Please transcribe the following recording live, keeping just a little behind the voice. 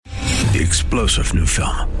The explosive new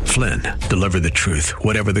film, Flynn, deliver the truth,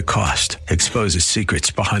 whatever the cost, exposes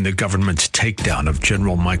secrets behind the government's takedown of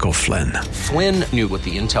General Michael Flynn. Flynn knew what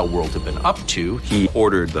the intel world had been up to. He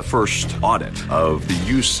ordered the first audit of the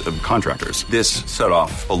use of contractors. This set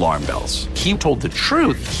off alarm bells. He told the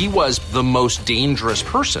truth. He was the most dangerous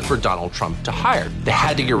person for Donald Trump to hire. They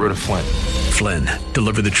had to get rid of Flynn. Flynn,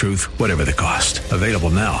 deliver the truth, whatever the cost. Available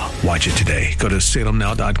now. Watch it today. Go to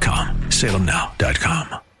salemnow.com.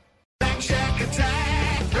 salemnow.com.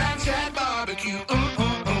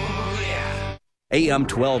 AM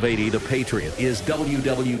 1280, The Patriot, is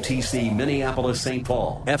WWTC Minneapolis, St.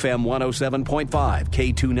 Paul. FM 107.5,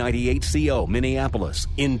 K298CO, Minneapolis.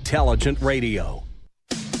 Intelligent Radio.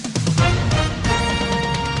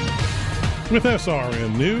 With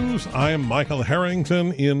SRN News, I am Michael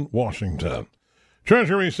Harrington in Washington.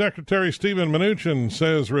 Treasury Secretary Steven Mnuchin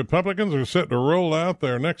says Republicans are set to roll out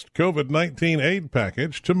their next COVID-19 aid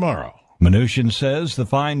package tomorrow. Mnuchin says the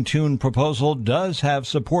fine-tuned proposal does have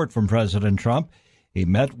support from President Trump. He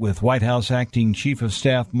met with White House Acting Chief of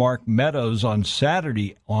Staff Mark Meadows on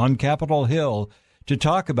Saturday on Capitol Hill to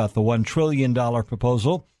talk about the $1 trillion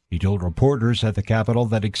proposal. He told reporters at the Capitol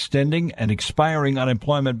that extending an expiring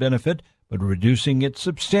unemployment benefit but reducing it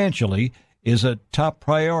substantially is a top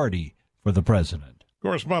priority for the president.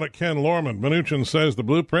 Correspondent Ken Lorman. Mnuchin says the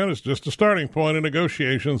blueprint is just a starting point in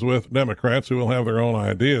negotiations with Democrats who will have their own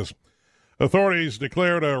ideas. Authorities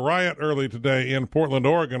declared a riot early today in Portland,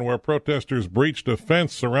 Oregon, where protesters breached a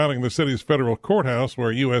fence surrounding the city's federal courthouse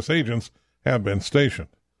where U.S. agents have been stationed.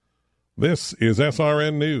 This is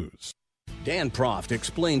SRN News. Dan Proft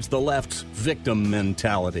explains the left's victim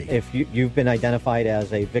mentality. If you've been identified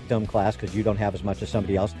as a victim class because you don't have as much as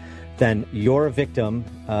somebody else, then you're a victim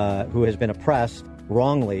who has been oppressed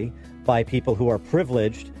wrongly by people who are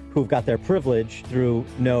privileged, who've got their privilege through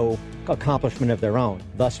no accomplishment of their own.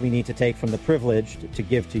 Thus, we need to take from the privileged to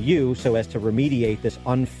give to you so as to remediate this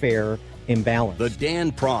unfair imbalance. The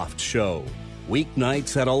Dan Proft Show,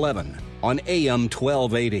 weeknights at 11 on AM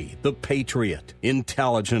 1280, The Patriot,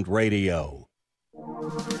 Intelligent Radio.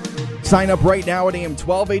 Sign up right now at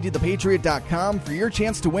am1280thepatriot.com for your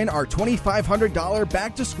chance to win our $2,500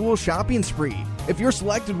 back-to-school shopping spree. If you're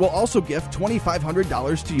selected, we'll also gift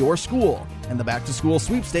 $2,500 to your school. And the back-to-school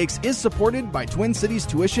sweepstakes is supported by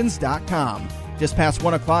TwinCitiesTuitions.com. Just past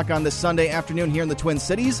 1 o'clock on this Sunday afternoon here in the Twin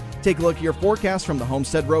Cities, take a look at your forecast from the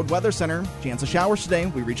Homestead Road Weather Center. Chance of showers today.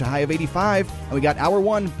 We reach a high of 85. And we got Hour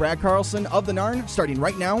 1, Brad Carlson of the Narn, starting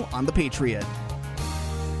right now on The Patriot.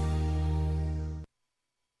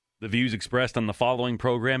 The views expressed on the following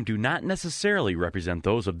program do not necessarily represent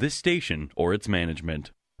those of this station or its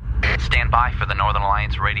management. Stand by for the Northern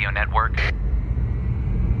Alliance Radio Network.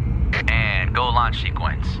 And go launch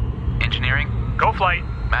sequence. Engineering? Go flight.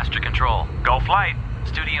 Master control? Go flight.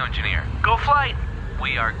 Studio engineer? Go flight.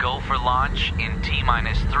 We are go for launch in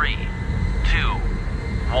T-minus 3, 2,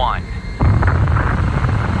 1.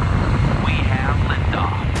 We have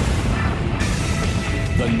liftoff.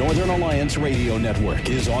 The Northern Alliance Radio Network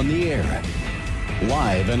is on the air.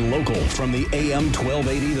 Live and local from the AM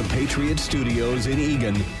 1280 The Patriot Studios in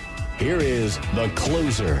Eagan, here is the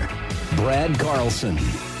closer, Brad Carlson.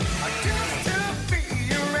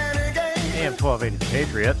 AM 1280 The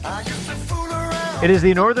Patriot. It is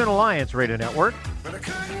the Northern Alliance Radio Network.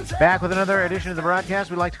 Back with another edition of the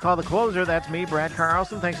broadcast we like to call The Closer. That's me, Brad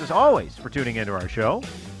Carlson. Thanks as always for tuning into our show.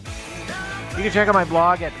 You can check out my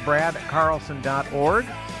blog at bradcarlson.org.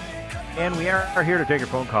 And we are here to take your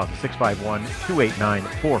phone calls at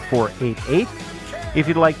 651-289-4488. If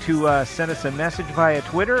you'd like to send us a message via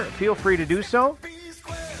Twitter, feel free to do so.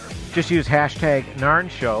 Just use hashtag Narn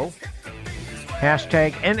Show,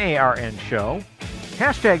 hashtag NARN Show,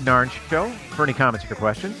 hashtag Narn Show for any comments or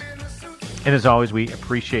questions. And as always, we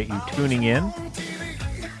appreciate you tuning in.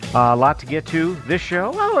 A lot to get to this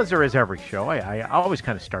show. Well, as there is every show. I always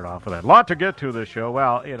kind of start off with that. A lot to get to this show.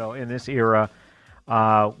 Well, you know, in this era,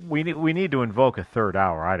 we need to invoke a third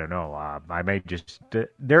hour. I don't know. I may just...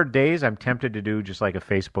 there are days I'm tempted to do just like a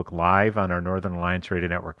Facebook Live on our Northern Alliance Radio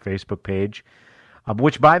Network Facebook page,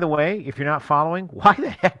 which, by the way, if you're not following, why the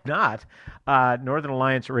heck not? Northern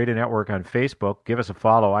Alliance Radio Network on Facebook. Give us a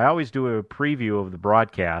follow. I always do a preview of the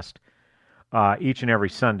broadcast each and every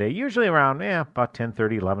Sunday, usually around about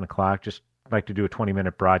 10:30, 11 o'clock. Just like to do a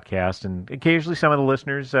 20-minute broadcast, and occasionally some of the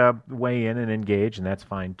listeners weigh in and engage, and that's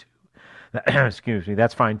fine too. Excuse me,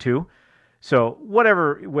 that's fine too. So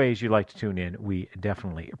whatever ways you'd like to tune in, we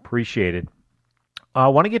definitely appreciate it. I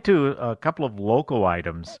want to get to a couple of local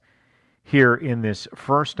items here in this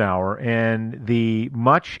first hour, and the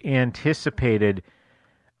much anticipated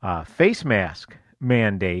face mask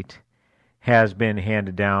mandate has been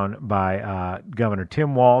handed down by Governor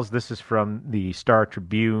Tim Walz. This is from the Star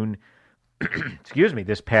Tribune,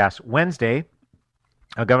 this past Wednesday.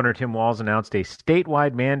 Governor Tim Walz announced a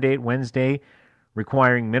statewide mandate Wednesday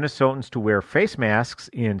requiring Minnesotans to wear face masks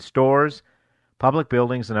in stores, public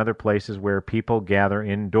buildings, and other places where people gather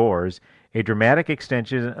indoors, a dramatic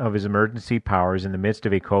extension of his emergency powers in the midst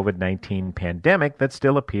of a COVID-19 pandemic that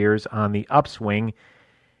still appears on the upswing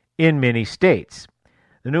in many states.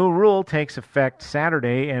 The new rule takes effect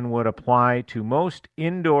Saturday and would apply to most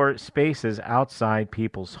indoor spaces outside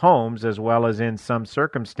people's homes, as well as in some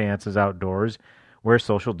circumstances outdoors where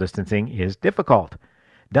social distancing is difficult.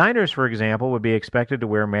 Diners, for example, would be expected to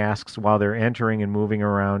wear masks while they're entering and moving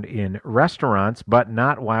around in restaurants, but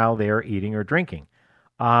not while they are eating or drinking.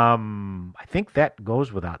 I think that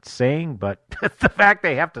goes without saying, but the fact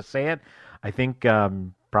they have to say it, I think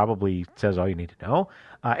probably says all you need to know.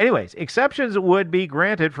 Anyways, exceptions would be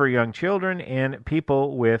granted for young children and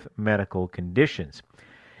people with medical conditions.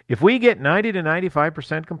 If we get 90 to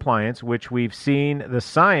 95% compliance, which we've seen the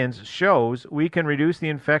science shows, we can reduce the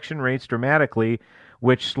infection rates dramatically,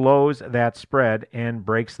 which slows that spread and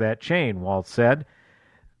breaks that chain, Walz said.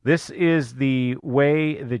 This is the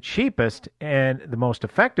cheapest and the most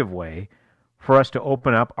effective way for us to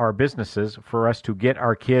open up our businesses, for us to get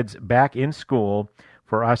our kids back in school,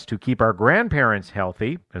 for us to keep our grandparents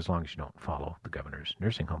healthy, as long as you don't follow the governor's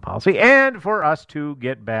nursing home policy, and for us to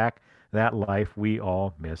get back that life we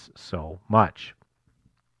all miss so much.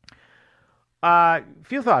 A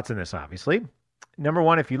few thoughts on this, obviously. Number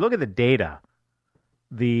one, if you look at the data,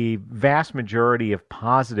 the vast majority of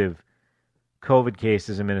positive COVID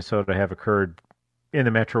cases in Minnesota have occurred in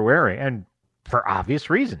the metro area, and for obvious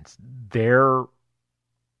reasons. There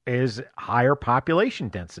is higher population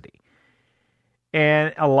density.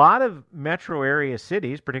 And a lot of metro area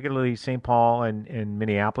cities, particularly St. Paul and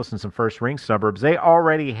Minneapolis and some first-ring suburbs, they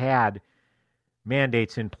already had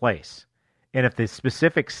mandates in place. And if the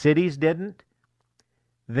specific cities didn't,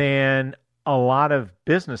 then a lot of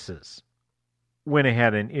businesses went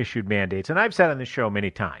ahead and issued mandates. And I've said on this show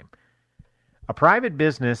many times, a private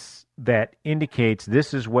business that indicates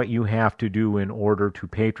this is what you have to do in order to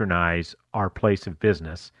patronize our place of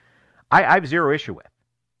business, I have zero issue with.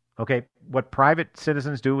 Okay, what private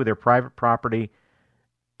citizens do with their private property,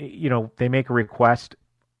 they make a request.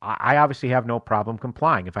 I obviously have no problem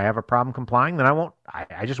complying. If I have a problem complying, then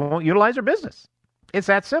I just won't utilize their business. It's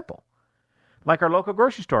that simple. Like our local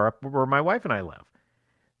grocery store up where my wife and I live.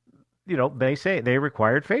 They say they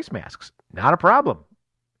required face masks. Not a problem.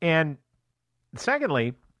 And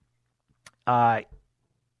secondly,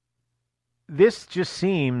 this just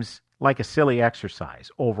seems like a silly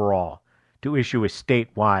exercise overall to issue a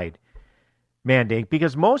statewide mandate,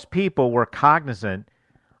 because most people were cognizant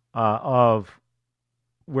of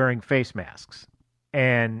wearing face masks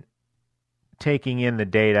and taking in the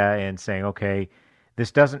data and saying, okay,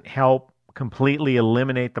 this doesn't help completely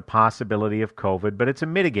eliminate the possibility of COVID, but it's a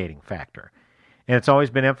mitigating factor. And it's always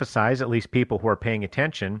been emphasized, at least people who are paying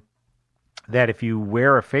attention, that if you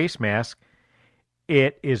wear a face mask,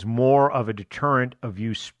 it is more of a deterrent of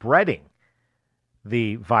you spreading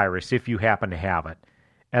the virus if you happen to have it,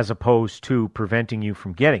 as opposed to preventing you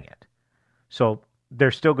from getting it. So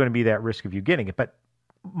there's still going to be that risk of you getting it. But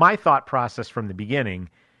my thought process from the beginning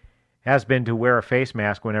has been to wear a face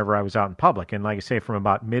mask whenever I was out in public. And like I say, from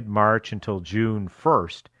about mid-March until June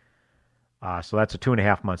 1st, so that's a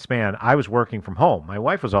 2.5-month span, I was working from home. My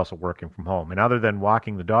wife was also working from home. And other than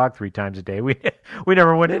walking the dog 3 times a day, we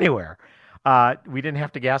never went anywhere. We didn't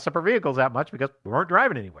have to gas up our vehicles that much because we weren't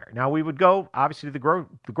driving anywhere. Now, we would go, obviously, to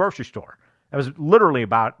the grocery store. That was literally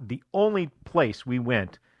about the only place we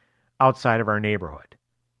went outside of our neighborhood.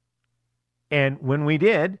 And when we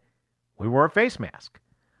did, we wore a face mask.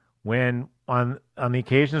 When, on the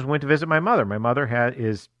occasions we went to visit my mother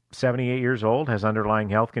is 78 years old, has underlying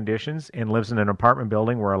health conditions, and lives in an apartment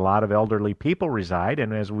building where a lot of elderly people reside.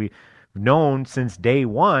 And as we've known since day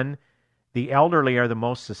one, the elderly are the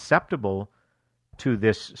most susceptible to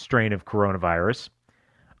this strain of coronavirus.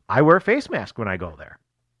 I wear a face mask when I go there.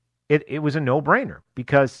 It was a no-brainer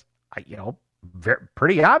because,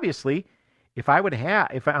 pretty obviously, if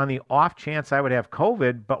on the off chance I would have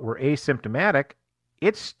COVID but were asymptomatic,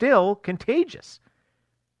 it's still contagious.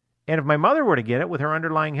 And if my mother were to get it with her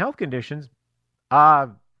underlying health conditions,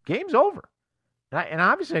 game's over. And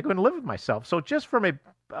obviously I couldn't live with myself. So just from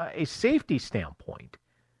a safety standpoint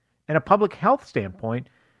and a public health standpoint,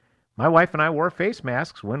 my wife and I wore face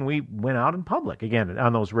masks when we went out in public. Again,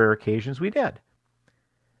 on those rare occasions we did.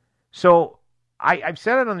 So I've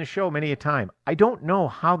said it on the show many a time. I don't know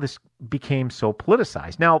how this became so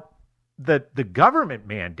politicized. Now, the government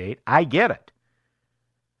mandate, I get it.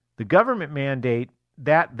 The government mandate,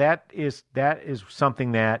 that is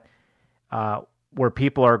something that where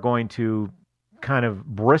people are going to kind of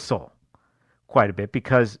bristle quite a bit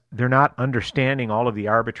because they're not understanding all of the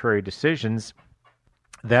arbitrary decisions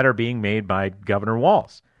that are being made by Governor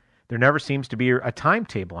Walz. There never seems to be a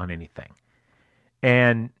timetable on anything.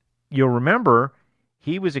 And you'll remember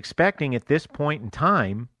he was expecting at this point in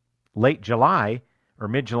time, late July or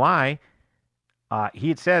mid-July,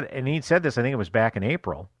 he'd said this, I think it was back in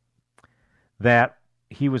April, that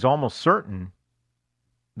he was almost certain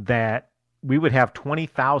that we would have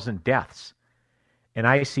 20,000 deaths and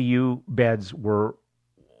ICU beds were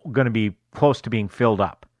going to be close to being filled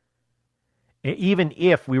up. Even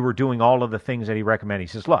if we were doing all of the things that he recommended. He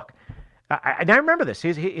says, look, I remember this.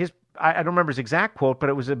 I don't remember his exact quote, but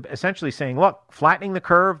it was essentially saying, look, flattening the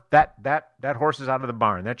curve, that horse is out of the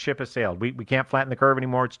barn. That ship has sailed. We can't flatten the curve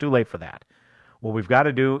anymore. It's too late for that. What we've got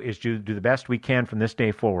to do is do the best we can from this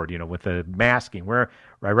day forward, with the masking. Where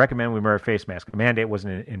I recommend we wear a face mask. The mandate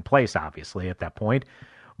wasn't in place, obviously, at that point.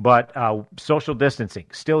 But social distancing,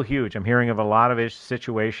 still huge. I'm hearing of a lot of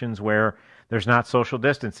situations where there's not social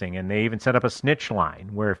distancing, and they even set up a snitch line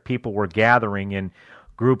where if people were gathering in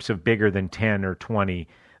groups of bigger than 10 or 20,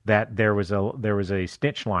 that there was a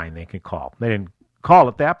snitch line they could call. They didn't call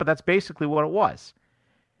it that, but that's basically what it was.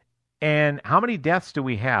 And how many deaths do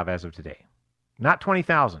we have as of today? Not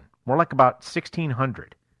 20,000, more like about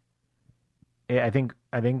 1,600. I think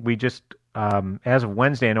we just, as of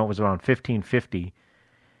Wednesday, I know it was around 1,550.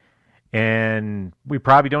 And we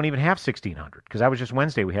probably don't even have 1,600 because that was just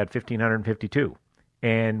Wednesday. We had 1,552.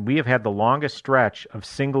 And we have had the longest stretch of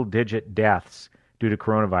single-digit deaths due to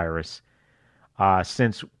coronavirus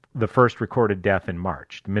since the first recorded death in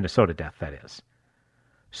March, the Minnesota death, that is.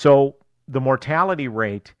 So the mortality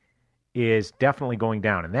rate is definitely going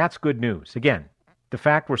down, and that's good news. Again, the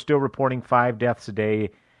fact we're still reporting 5 deaths a day,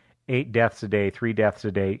 8 deaths a day, 3 deaths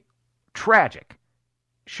a day, tragic.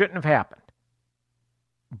 Shouldn't have happened.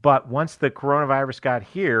 But once the coronavirus got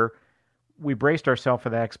here, we braced ourselves for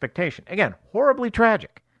that expectation. Again, horribly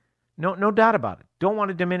tragic. No doubt about it. Don't want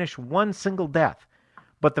to diminish one single death.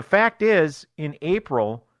 But the fact is, in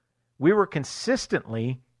April, we were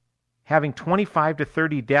consistently having 25 to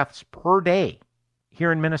 30 deaths per day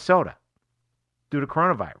here in Minnesota due to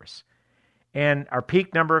coronavirus. And our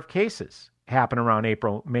peak number of cases happen around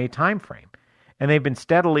April-May timeframe. And they've been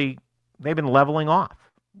leveling off.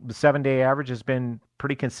 The 7-day average has been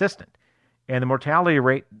pretty consistent. And the mortality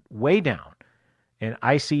rate way down. And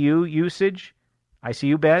ICU usage,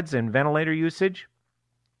 ICU beds and ventilator usage,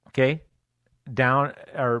 down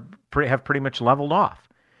or have pretty much leveled off.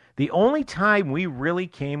 The only time we really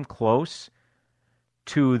came close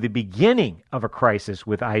to the beginning of a crisis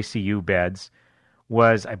with ICU beds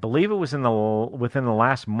was, I believe it was within the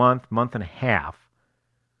last month and a half,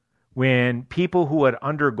 when people who had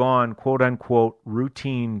undergone quote-unquote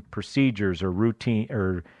routine procedures or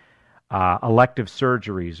elective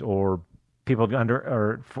surgeries, or people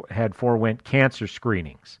had forewent cancer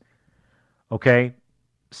screenings,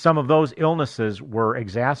 some of those illnesses were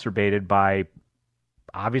exacerbated by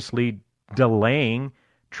obviously delaying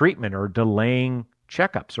treatment or delaying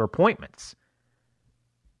checkups or appointments.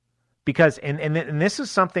 Because and this is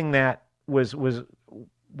something that was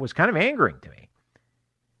kind of angering to me.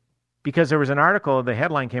 Because there was an article, the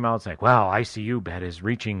headline came out, it's like, well, ICU bed is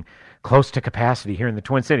reaching close to capacity here in the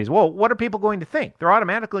Twin Cities. Well, what are people going to think? They're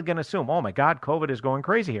automatically going to assume, oh my God, COVID is going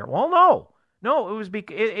crazy here. Well, no,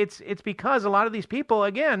 it's because a lot of these people,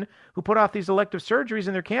 again, who put off these elective surgeries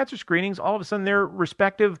and their cancer screenings, all of a sudden their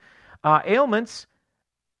respective ailments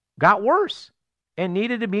got worse and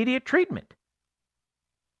needed immediate treatment.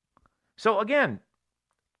 So again,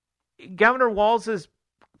 Governor Walz's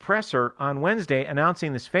presser on Wednesday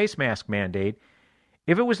announcing this face mask mandate,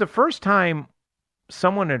 if it was the first time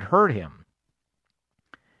someone had heard him,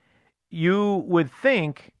 you would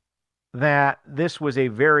think that this was a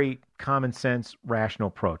very common sense, rational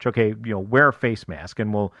approach. Okay, wear a face mask,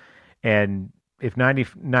 and if 90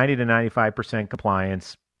 to 95%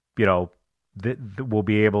 compliance, we'll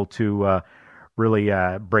be able to really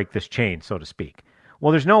break this chain, so to speak.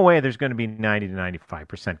 Well, there's no way there's going to be 90 to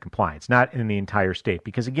 95% compliance, not in the entire state,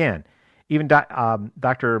 because again, even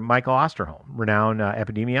Dr. Michael Osterholm, renowned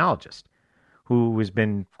epidemiologist, who has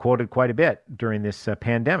been quoted quite a bit during this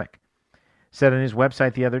pandemic, said on his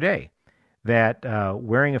website the other day that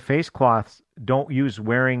wearing a face cloth, don't use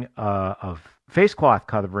wearing of face cloth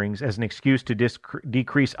coverings as an excuse to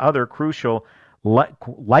decrease other crucial,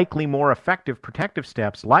 likely more effective protective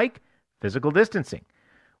steps like physical distancing,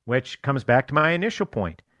 which comes back to my initial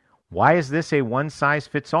point. Why is this a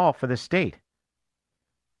one-size-fits-all for the state?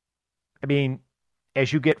 I mean,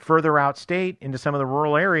 as you get further out state into some of the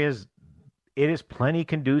rural areas, it is plenty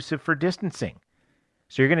conducive for distancing.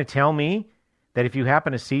 So you're going to tell me that if you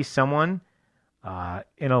happen to see someone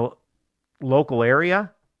in a local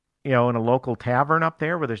area, in a local tavern up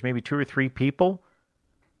there where there's maybe 2 or 3 people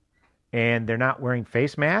and they're not wearing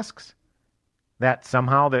face masks, that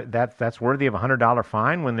somehow that's worthy of a $100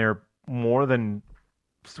 fine when they're more than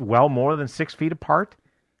 6 feet apart?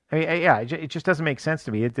 I mean, it just doesn't make sense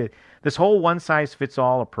to me. This whole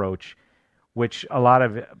one-size-fits-all approach, which a lot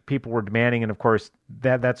of people were demanding, and of course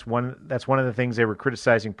that's one of the things they were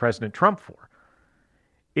criticizing President Trump for,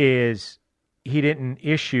 is he didn't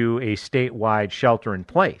issue a statewide shelter in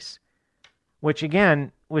place, which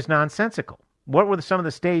again was nonsensical. What were some of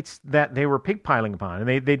the states that they were pigpiling upon?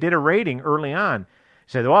 And they did a rating early on.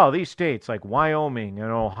 Said, well, these states like Wyoming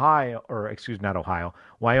and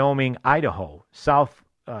Wyoming, Idaho, South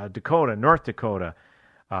Dakota, North Dakota,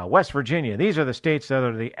 West Virginia. These are the states that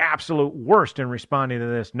are the absolute worst in responding to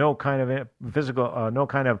this. No kind of no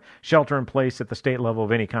kind of shelter in place at the state level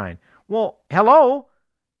of any kind. Well, hello.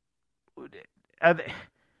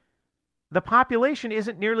 The population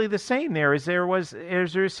isn't nearly the same there as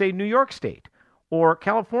there say, New York State or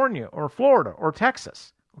California or Florida or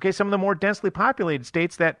Texas. Okay, some of the more densely populated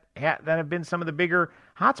states that have been some of the bigger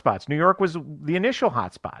hotspots. New York was the initial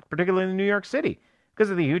hotspot, particularly in New York City, because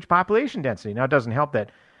of the huge population density. Now, it doesn't help that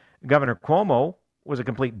Governor Cuomo was a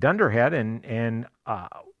complete dunderhead and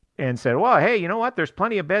said, well, hey, you know what? There's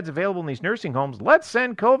plenty of beds available in these nursing homes. Let's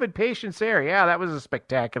send COVID patients there. Yeah, that was a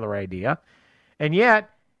spectacular idea. And yet,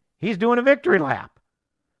 he's doing a victory lap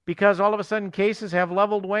because all of a sudden cases have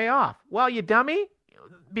leveled way off. Well, you dummy,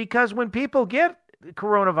 because when people get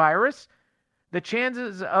coronavirus, the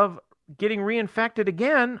chances of getting reinfected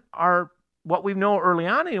again are, what we know early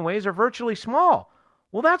on anyways, are virtually small.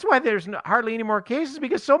 Well, that's why there's hardly any more cases,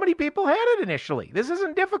 because so many people had it initially. This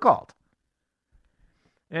isn't difficult.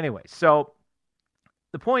 Anyway, so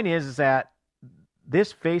the point is that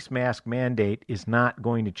this face mask mandate is not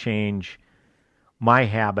going to change my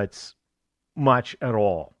habits much at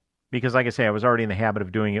all. Because like I say, I was already in the habit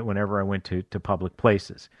of doing it whenever I went to public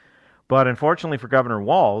places. But unfortunately for Governor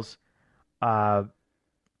Walz, enough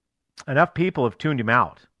people have tuned him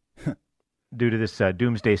out due to this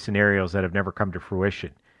doomsday scenarios that have never come to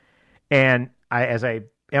fruition. And as I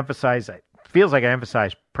emphasize, it feels like I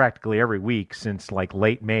emphasize practically every week since like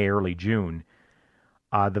late May, early June,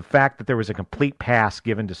 the fact that there was a complete pass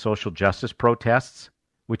given to social justice protests,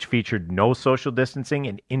 which featured no social distancing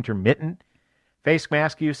and intermittent face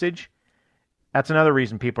mask usage. That's another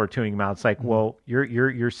reason people are tuning him out. It's like, well,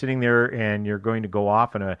 you're sitting there and you're going to go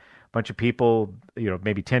off and a bunch of people,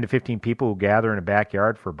 maybe 10 to 15 people who gather in a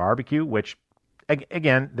backyard for a barbecue, which,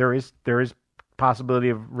 again, there is possibility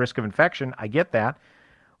of risk of infection. I get that.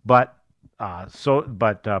 But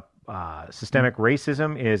systemic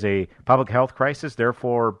racism is a public health crisis.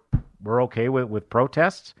 Therefore, we're okay with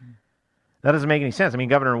protests. That doesn't make any sense. I mean,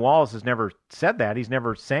 Governor Walz has never said that. He's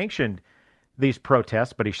never sanctioned these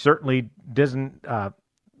protests, but he certainly doesn't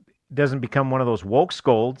become one of those woke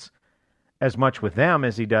scolds as much with them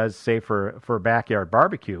as he does, say, for a backyard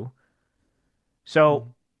barbecue. So,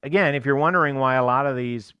 again, if you're wondering why a lot of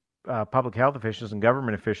these public health officials and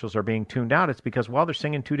government officials are being tuned out, it's because, well, they're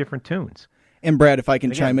singing two different tunes. And Brad, if I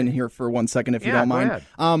can chime in here for 1 second, if you don't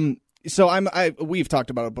mind. So we've talked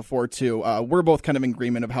about it before too. We're both kind of in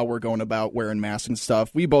agreement of how we're going about wearing masks and stuff.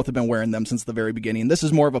 We both have been wearing them since the very beginning. This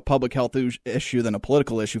is more of a public health issue than a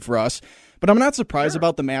political issue for us. But I'm not surprised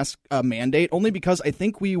about the mask mandate, only because I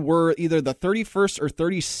think we were either the 31st or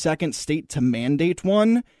 32nd state to mandate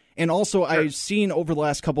one. And also, I've seen over the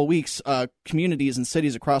last couple of weeks communities and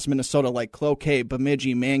cities across Minnesota like Cloquet,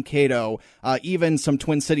 Bemidji, Mankato, even some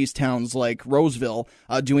Twin Cities towns like Roseville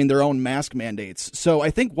doing their own mask mandates. So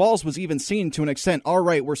I think Walz was even seeing to an extent, all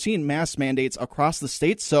right, we're seeing mask mandates across the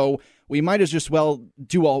state, so we might as just well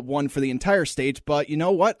do all one for the entire state. But you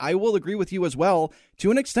know what? I will agree with you as well.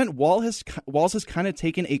 To an extent, Walz has kind of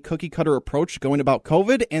taken a cookie-cutter approach going about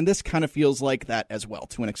COVID, and this kind of feels like that as well,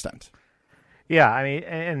 to an extent. Yeah, I mean,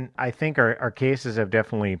 and I think our cases have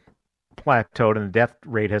definitely plateaued and the death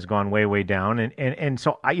rate has gone way, way down. And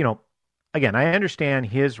so, again, I understand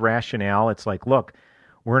his rationale. It's like, look,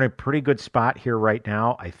 we're in a pretty good spot here right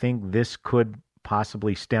now. I think this could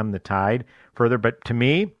possibly stem the tide further. But to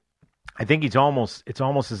me, I think it's almost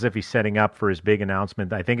as if he's setting up for his big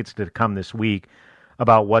announcement. I think it's to come this week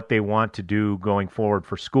about what they want to do going forward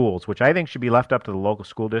for schools, which I think should be left up to the local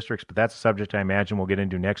school districts. But that's a subject I imagine we'll get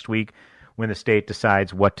into next week when the state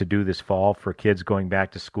decides what to do this fall for kids going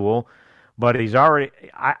back to school. But he's already.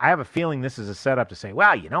 I have a feeling this is a setup to say,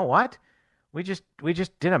 well, you know what? We just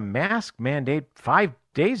did a mask mandate 5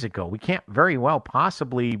 days ago. We can't very well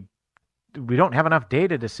possibly. We don't have enough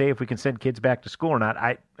data to say if we can send kids back to school or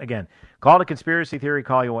not. Again, call it a conspiracy theory,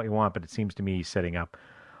 call you what you want, but it seems to me he's setting up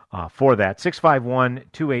for that.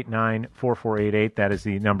 651-289-4488. That is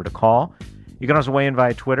the number to call. You can also weigh in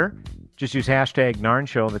via Twitter. Just use hashtag NARN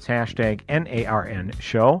Show. That's hashtag NARN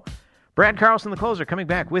Show. Brad Carlson, the closer, coming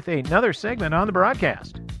back with another segment on the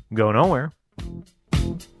broadcast. Go nowhere.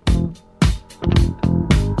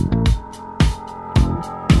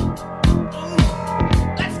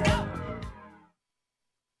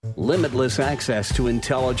 Limitless access to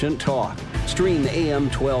intelligent talk. Stream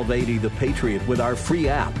AM 1280 The Patriot with our free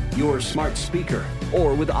app, your smart speaker,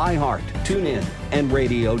 or with iHeart, TuneIn, and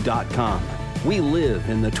radio.com. We live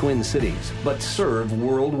in the Twin Cities, but serve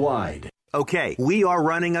worldwide. Okay, we are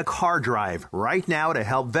running a car drive right now to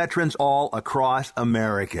help veterans all across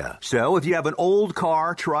America. So if you have an old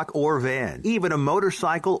car, truck, or van, even a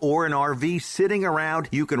motorcycle or an RV sitting around,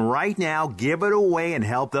 you can right now give it away and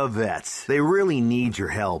help the vets. They really need your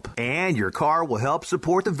help. And your car will help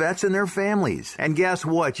support the vets and their families. And guess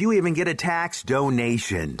what? You even get a tax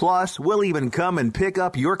donation. Plus, we'll even come and pick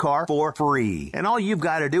up your car for free. And all you've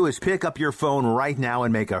got to do is pick up your phone right now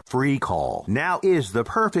and make a free call. Now is the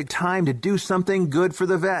perfect time to do something good for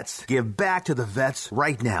the vets. Give back to the vets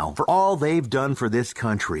right now for all they've done for this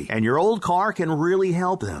country. And your old car can really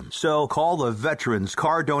help them. So call the Veterans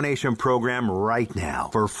Car Donation Program right now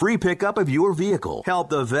for free pickup of your vehicle.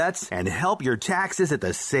 Help the vets and help your taxes at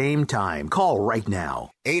the same time. Call right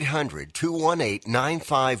now.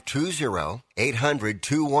 800-218-9520.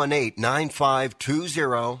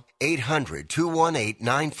 800-218-9520.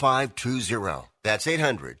 800-218-9520. That's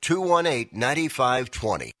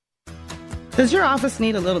 800-218-9520. Does your office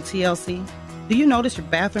need a little TLC? Do you notice your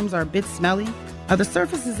bathrooms are a bit smelly? Are the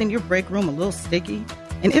surfaces in your break room a little sticky?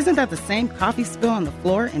 And isn't that the same coffee spill on the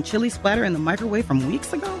floor and chili splatter in the microwave from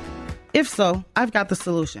weeks ago? If so, I've got the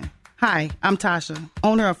solution. Hi, I'm Tasha,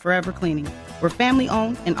 owner of Forever Cleaning. We're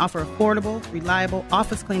family-owned and offer affordable, reliable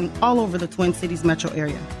office cleaning all over the Twin Cities metro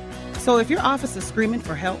area. So if your office is screaming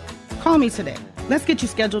for help, call me today. Let's get you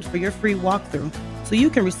scheduled for your free walkthrough so you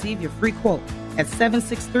can receive your free quote at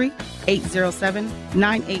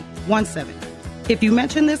 763-807-9817. If you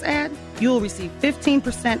mention this ad, you'll receive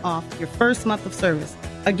 15% off your first month of service.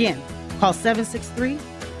 Again, call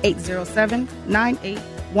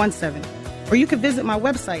 763-807-9817. Or you can visit my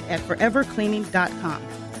website at forevercleaning.com.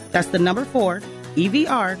 That's the number 4,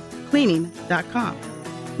 EVR, cleaning.com.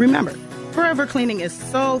 Remember, Forever Cleaning is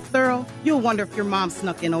so thorough, you'll wonder if your mom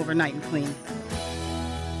snuck in overnight and cleaned.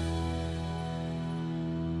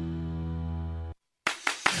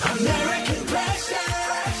 American pressure.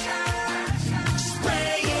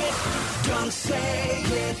 Spray it, don't say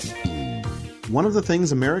it. One of the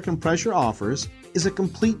things American Pressure offers is a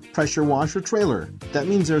complete pressure washer trailer. That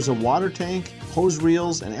means there's a water tank, hose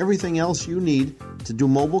reels, and everything else you need to do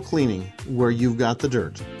mobile cleaning where you've got the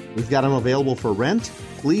dirt. We've got them available for rent,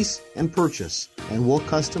 lease, and purchase, and we'll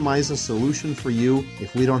customize a solution for you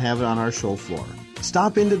if we don't have it on our show floor.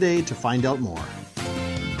 Stop in today to find out more.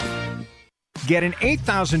 Get an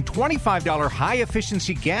 $8,025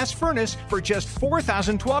 high-efficiency gas furnace for just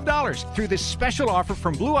 $4,012 through this special offer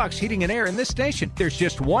from Blue Ox Heating and Air in this station. There's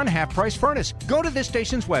just one half-price furnace. Go to this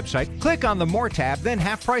station's website, click on the More tab, then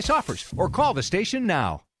half-price offers, or call the station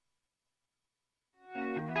now.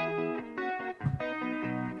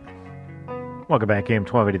 Welcome back, AM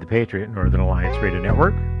 1280 The Patriot, Northern Alliance Radio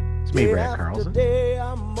Network. It's me, Brad Carlson.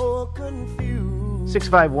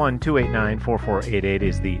 651-289-4488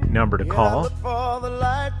 is the number to call. You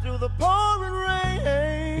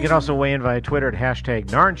can also weigh in via Twitter at hashtag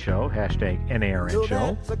NARN Show, hashtag NARN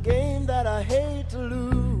Show.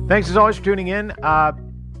 Thanks as always for tuning in.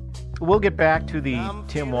 We'll get back to the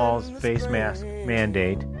Tim Walz face mask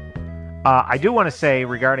mandate. I do want to say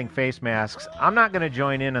regarding face masks, I'm not going to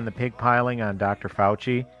join in on the pig piling on Dr.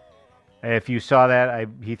 Fauci. If you saw that,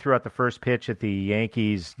 he threw out the first pitch at the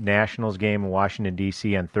Yankees-Nationals game in Washington,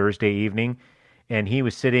 D.C. on Thursday evening, and he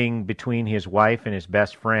was sitting between his wife and his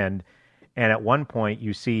best friend, and at one point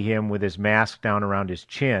you see him with his mask down around his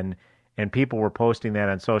chin, and people were posting that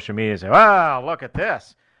on social media and saying, "Wow, look at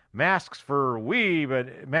this. Masks for ye,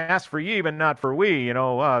 but not for we. You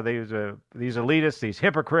know, these elitists, these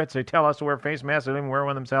hypocrites, they tell us to wear face masks, they don't even wear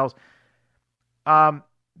one themselves."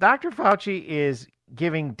 Dr. Fauci is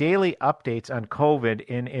giving daily updates on COVID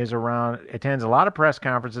and attends a lot of press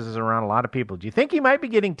conferences, is around a lot of people. Do you think he might be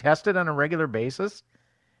getting tested on a regular basis?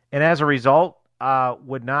 And as a result,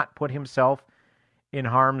 would not put himself in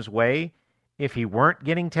harm's way if he weren't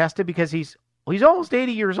getting tested because he's almost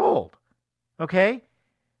 80 years old, okay?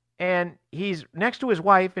 And he's next to his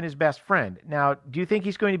wife and his best friend. Now, do you think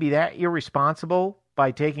he's going to be that irresponsible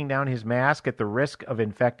by taking down his mask at the risk of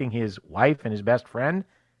infecting his wife and his best friend?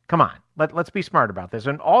 Come on, let's be smart about this.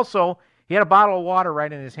 And also, he had a bottle of water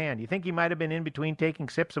right in his hand. You think he might have been in between taking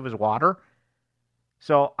sips of his water?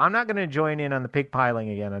 So I'm not going to join in on the pig piling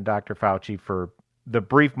again on Dr. Fauci for the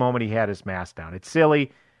brief moment he had his mask down. It's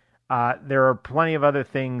silly. There are plenty of other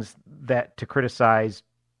things that to criticize,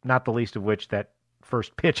 not the least of which that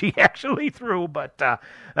first pitch he actually threw, but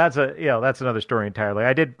that's another story entirely.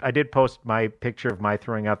 I did post my picture of my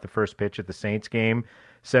throwing out the first pitch at the Saints game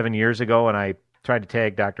 7 years ago, and I tried to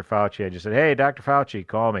tag Dr. Fauci. I just said, "Hey, Dr. Fauci,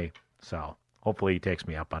 call me." So hopefully he takes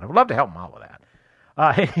me up on it. I'd love to help him out with that.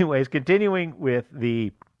 Anyways, continuing with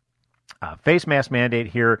the face mask mandate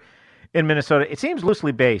here in Minnesota, it seems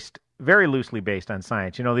very loosely based on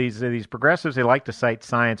science. You know, these progressives, they like to cite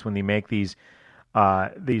science when they make these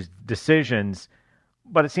decisions,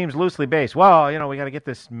 but it seems loosely based. Well, you know, we got to get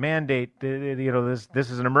this mandate. You know, this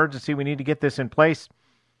is an emergency. We need to get this in place,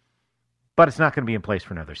 but it's not going to be in place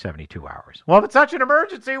for another 72 hours. Well, if it's such an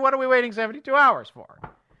emergency, what are we waiting 72 hours for?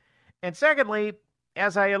 And secondly,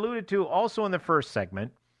 as I alluded to also in the first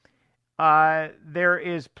segment, there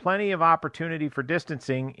is plenty of opportunity for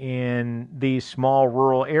distancing in these small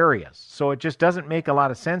rural areas. So it just doesn't make a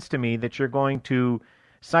lot of sense to me that you're going to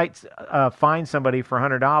fine somebody for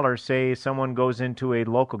 $100. Say someone goes into a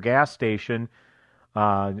local gas station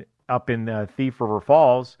up in Thief River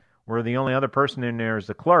Falls, where the only other person in there is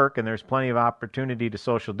the clerk, and there's plenty of opportunity to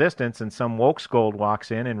social distance, and some woke scold walks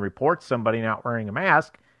in and reports somebody not wearing a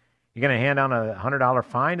mask. You're going to hand down a $100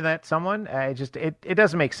 fine to that someone? It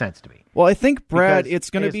doesn't make sense to me. Well, I think, Brad, it's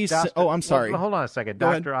going to be... I'm sorry. Well, hold on a second.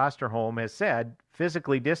 Dr. Osterholm has said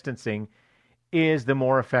physically distancing is the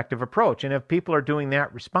more effective approach. And if people are doing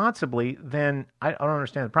that responsibly, then I don't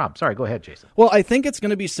understand the problem. Sorry, go ahead, Jason. Well, I think it's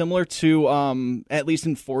going to be similar to at least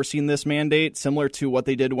enforcing this mandate, similar to what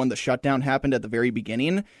they did when the shutdown happened at the very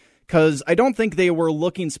beginning. Because I don't think they were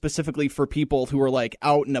looking specifically for people who were like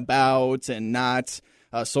out and about and not...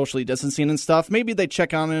 socially distancing and stuff. Maybe they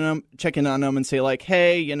check in on them and say like,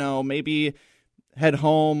 hey, you know, maybe head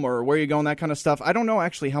home or where you going, that kind of stuff. I don't know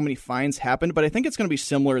actually how many fines happened, but I think it's going to be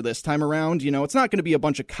similar this time around. You know, it's not going to be a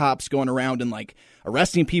bunch of cops going around and like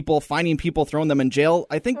arresting people, finding people, throwing them in jail.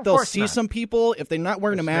 I think they'll see some people. If they're not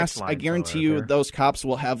wearing a mask, I guarantee you those cops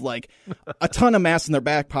will have like a ton of masks in their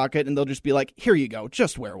back pocket and they'll just be like, here you go,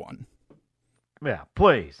 just wear one. Yeah,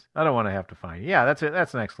 please. I don't want to have to fine you. Yeah,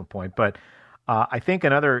 that's an excellent point. But I think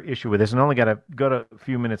another issue with this, and only got a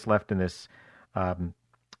few minutes left in this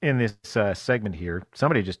segment here.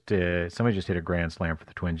 Somebody just hit a grand slam for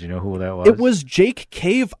the Twins. You know who that was? It was Jake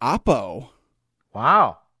Cave Oppo.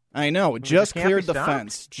 Wow. I know. It just cleared the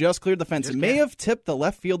fence. Just cleared the fence. It may have tipped the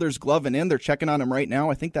left fielder's glove and in. They're checking on him right now.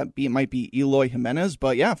 I think that might be Eloy Jimenez.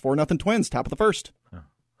 But yeah, 4-0 Twins, top of the first.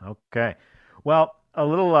 Okay. Well, a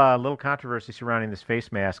little controversy surrounding this face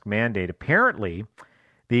mask mandate. Apparently,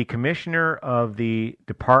 the commissioner of the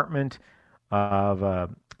Department of, I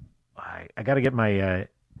got to get my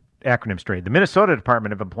acronym straight, the Minnesota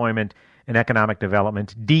Department of Employment and Economic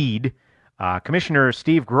Development, DEED, Commissioner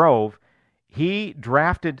Steve Grove, he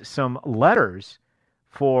drafted some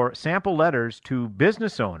sample letters to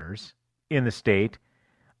business owners in the state,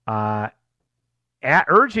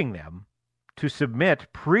 urging them to submit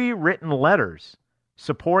pre-written letters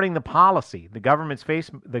supporting the policy, the governor's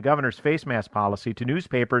face mask policy, to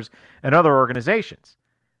newspapers and other organizations.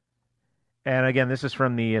 And again, this is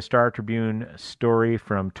from the Star Tribune story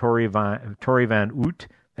from Tory Van Oot.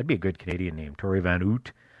 That'd be a good Canadian name, Tory Van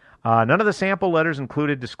Oot. None of the sample letters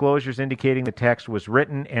included disclosures indicating the text was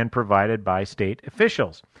written and provided by state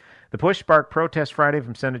officials. The push sparked protests Friday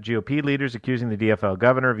from Senate GOP leaders accusing the DFL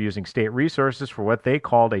governor of using state resources for what they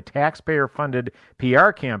called a taxpayer-funded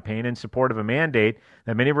PR campaign in support of a mandate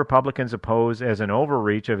that many Republicans oppose as an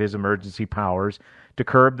overreach of his emergency powers to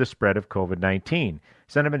curb the spread of COVID-19.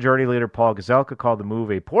 Senate Majority Leader Paul Gazelka called the move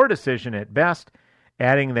a poor decision at best,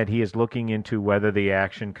 adding that he is looking into whether the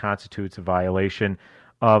action constitutes a violation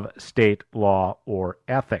of state law or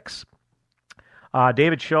ethics.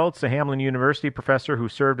 David Schultz, a Hamline University professor who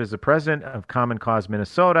served as the president of Common Cause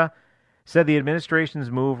Minnesota, said the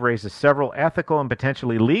administration's move raises several ethical and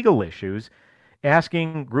potentially legal issues,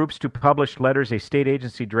 asking groups to publish letters a state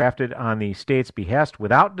agency drafted on the state's behest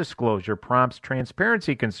without disclosure prompts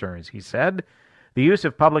transparency concerns, he said. The use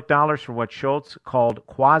of public dollars for what Schultz called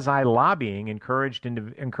quasi-lobbying,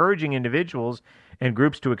 encouraging individuals and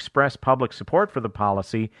groups to express public support for the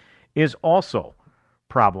policy, is also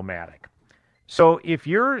problematic. So if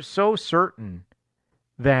you're so certain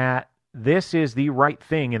that this is the right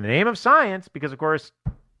thing in the name of science, because, of course,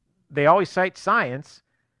 they always cite science,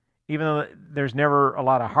 even though there's never a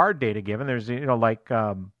lot of hard data given. There's, they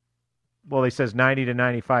says 90 to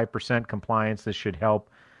 95% compliance. This should help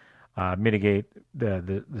mitigate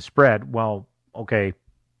the spread. Well, okay,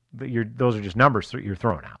 those are just numbers that you're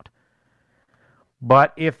throwing out.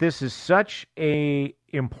 But if this is such a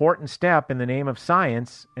important step in the name of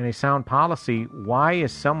science and a sound policy, why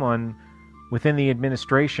is someone within the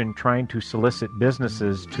administration trying to solicit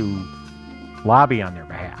businesses to lobby on their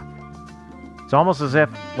behalf? It's almost as if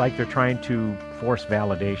like they're trying to force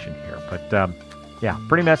validation here. But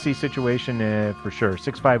pretty messy situation for sure.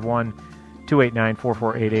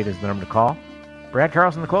 651-289-4488 is the number to call. Brad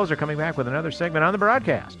Carlson, the closer, coming back with another segment on the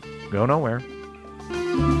broadcast. Go nowhere.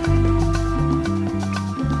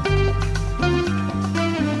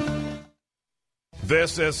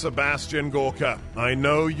 This is Sebastian Gorka. I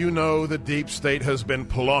know you know the deep state has been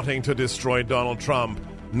plotting to destroy Donald Trump.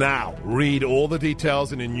 Now, read all the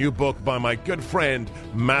details in a new book by my good friend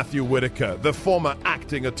Matthew Whitaker, the former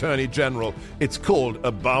acting attorney general. It's called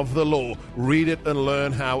Above the Law. Read it and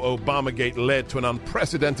learn how Obamagate led to an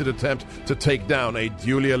unprecedented attempt to take down a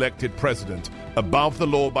duly elected president. Above the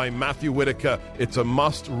Law by Matthew Whitaker. It's a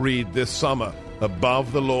must-read this summer.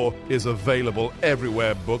 Above the Law is available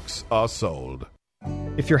everywhere books are sold.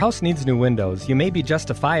 If your house needs new windows, you may be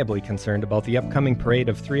justifiably concerned about the upcoming parade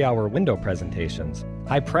of 3-hour window presentations.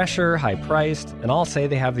 High pressure, high priced, and all say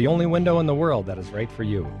they have the only window in the world that is right for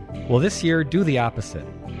you. Well, this year, do the opposite.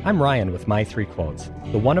 I'm Ryan with My 3 Quotes,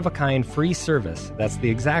 the one-of-a-kind free service that's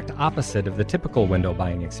the exact opposite of the typical window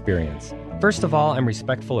buying experience. First of all, I'm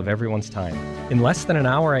respectful of everyone's time. In less than an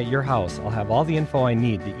hour at your house, I'll have all the info I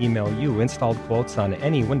need to email you installed quotes on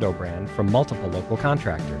any window brand from multiple local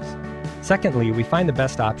contractors. Secondly, we find the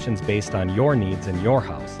best options based on your needs in your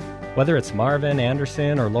house. Whether it's Marvin,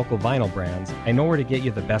 Anderson, or local vinyl brands, I know where to get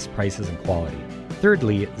you the best prices and quality.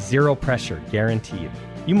 Thirdly, zero pressure, guaranteed.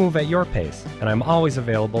 You move at your pace, and I'm always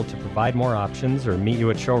available to provide more options or meet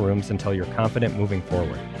you at showrooms until you're confident moving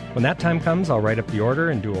forward. When that time comes, I'll write up the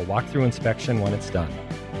order and do a walkthrough inspection when it's done.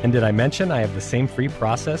 And did I mention I have the same free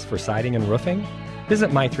process for siding and roofing?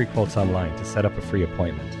 Visit My 3 Quotes online to set up a free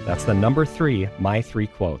appointment. That's the number 3, My 3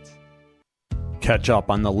 Quotes. Catch up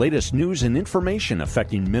on the latest news and information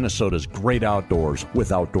affecting Minnesota's great outdoors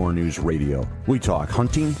with Outdoor News Radio. We talk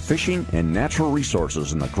hunting, fishing, and natural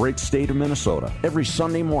resources in the great state of Minnesota every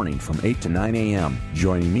Sunday morning from 8 to 9 a.m.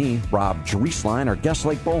 Joining me, Rob Drieslein, our guest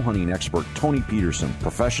lake bow hunting expert Tony Peterson,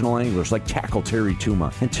 professional anglers like Tackle Terry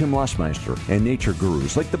Tuma and Tim Lesmeister, and nature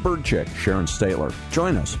gurus like the Bird Chick Sharon Statler.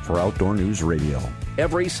 Join us for Outdoor News Radio.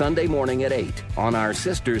 Every Sunday morning at 8 on our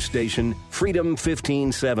sister station, Freedom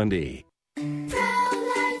 1570.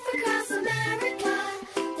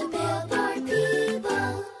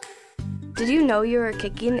 Did you know you were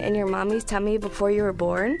kicking in your mommy's tummy before you were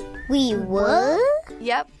born? We what?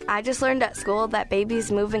 Yep, I just learned at school that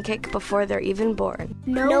babies move and kick before they're even born.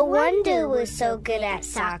 No wonder we're so good at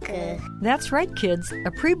soccer. That's right, kids. A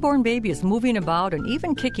preborn baby is moving about and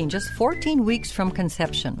even kicking just 14 weeks from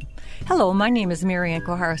conception. Hello, my name is Marianne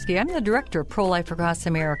Koharski. I'm the director of Pro-Life Across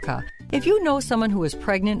America. If you know someone who is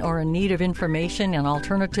pregnant or in need of information and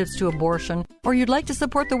alternatives to abortion, or you'd like to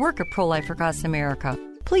support the work of Pro-Life Across America,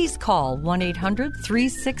 please call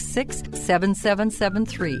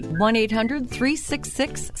 1-800-366-7773,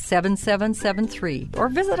 1-800-366-7773, or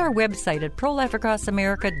visit our website at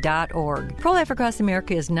prolifeacrossamerica.org. Pro-Life Across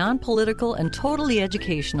America is non-political and totally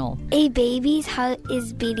educational. A baby's heart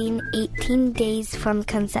is beating 18 days from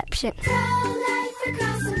conception. Pro-Life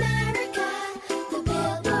Across America, the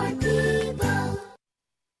Billboard people.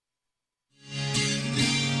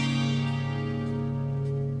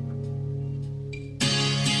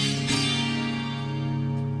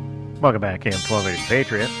 Welcome back, AM 1280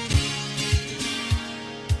 Patriot.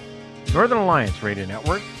 Northern Alliance Radio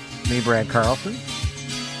Network. Me, Brad Carlson.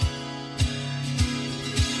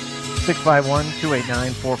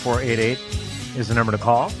 651-289-4488 is the number to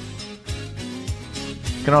call.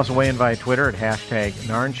 You can also weigh in via Twitter at hashtag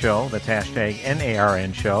NARN Show. That's hashtag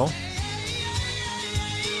NARN Show.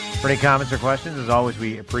 For any comments or questions, as always,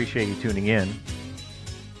 we appreciate you tuning in.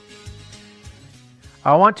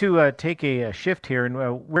 I want to take a shift here, and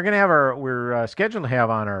we're going to have we're scheduled to have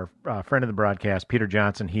on our friend of the broadcast, Peter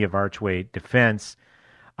Johnson, he of Archway Defense.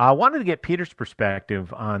 I wanted to get Peter's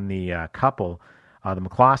perspective on the couple, the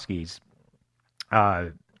McCloskeys,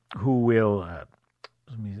 who will.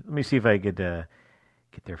 Let me see if I could get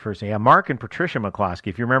their first name. Yeah, Mark and Patricia McCloskey.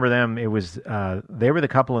 If you remember them, it was they were the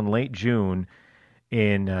couple in late June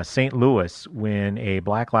in St. Louis when a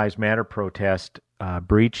Black Lives Matter protest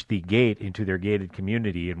breached the gate into their gated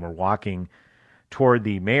community and were walking toward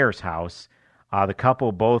the mayor's house. The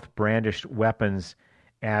couple both brandished weapons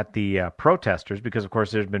at the protesters because, of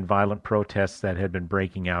course, there's been violent protests that had been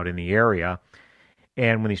breaking out in the area.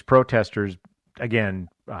 And when these protesters, again,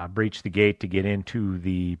 breached the gate to get into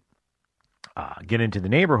the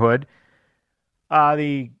neighborhood,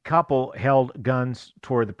 the couple held guns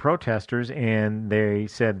toward the protesters, and they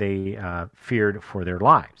said they feared for their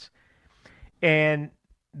lives. And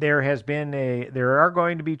there are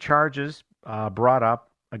going to be charges brought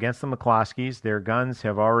up against the McCloskeys. Their guns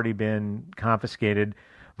have already been confiscated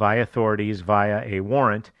via authorities via a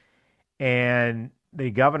warrant, and the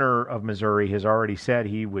governor of Missouri has already said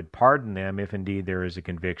he would pardon them if indeed there is a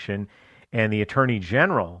conviction, and the attorney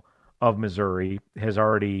general of Missouri has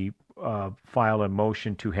already filed a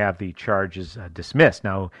motion to have the charges dismissed.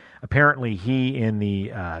 Now, apparently he in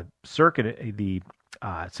the circuit, the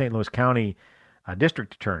St. Louis County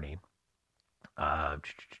District Attorney,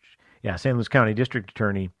 St. Louis County District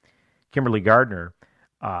Attorney Kimberly Gardner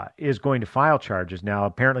is going to file charges. Now,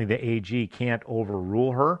 apparently the AG can't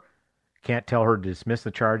overrule her, can't tell her to dismiss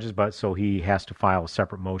the charges, but so he has to file a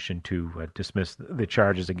separate motion to dismiss the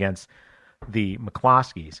charges against the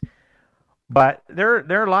McCloskeys. But there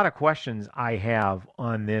are a lot of questions I have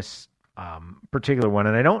on this particular one,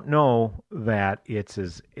 and I don't know that it's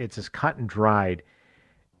as cut and dried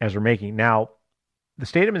as we're making. Now, the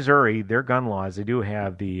state of Missouri, their gun laws, they do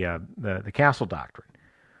have the castle doctrine,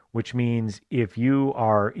 which means if you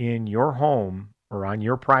are in your home or on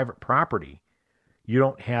your private property, you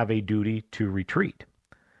don't have a duty to retreat.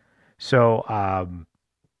 So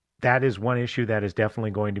that is one issue that is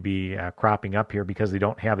definitely going to be cropping up here because they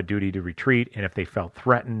don't have a duty to retreat. And if they felt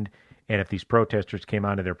threatened and if these protesters came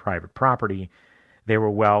onto their private property, they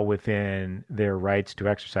were well within their rights to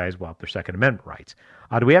exercise, their Second Amendment rights.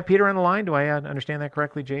 Do we have Peter on the line? Do I understand that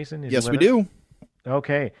correctly, Jason? Yes, we do.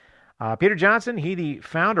 Okay. Peter Johnson, he the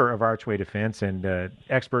founder of Archway Defense and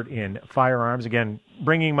expert in firearms. Again,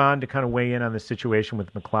 bringing him on to kind of weigh in on the situation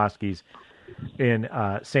with McCloskeys in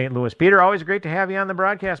St. Louis. Peter, always great to have you on the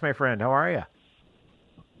broadcast, my friend. How are you?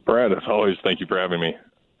 Brad, as always, thank you for having me.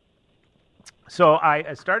 So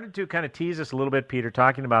I started to kind of tease us a little bit, Peter,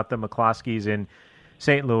 talking about the McCloskeys in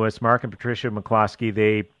St. Louis. Mark and Patricia McCloskey,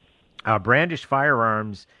 they brandished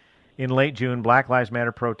firearms in late June, Black Lives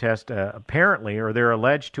Matter protest, apparently, or they're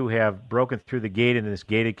alleged to have broken through the gate in this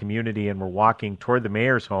gated community and were walking toward the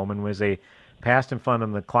mayor's home, and as they passed in front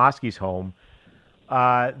of the McCloskeys' home,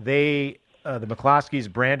 the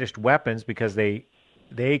McCloskeys brandished weapons because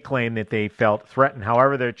they claim that they felt threatened.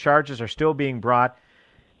 However, their charges are still being brought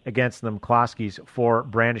against the McCloskeys for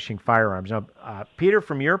brandishing firearms. Now, Peter,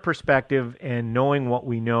 from your perspective and knowing what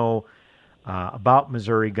we know about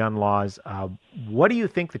Missouri gun laws, what do you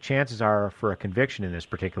think the chances are for a conviction in this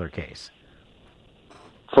particular case?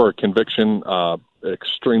 For a conviction,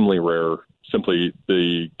 extremely rare. Simply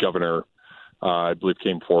the governor, I believe,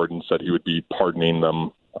 came forward and said he would be pardoning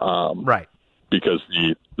them. Right. Because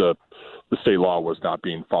the state law was not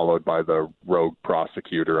being followed by the rogue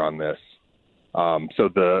prosecutor on this. So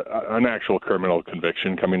an actual criminal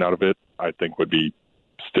conviction coming out of it, I think, would be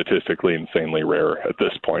statistically insanely rare at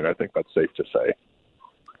this point. I think that's safe to say.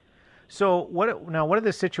 So what are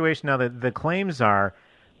the situation now? The claims are,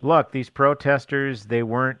 look, these protesters, they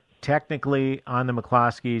weren't technically on the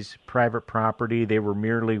McCloskeys' private property. They were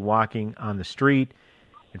merely walking on the street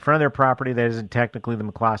in front of their property. That isn't technically the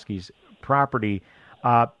McCloskeys' property.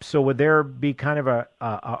 So would there be kind of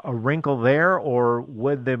a wrinkle there, or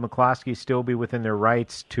would the McCloskeys still be within their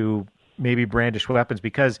rights to maybe brandish weapons?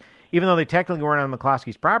 Because even though they technically weren't on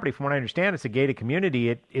McCloskeys' property, from what I understand, it's a gated community.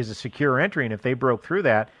 It is a secure entry, and if they broke through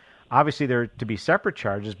that, obviously there are to be separate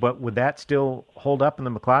charges. But would that still hold up in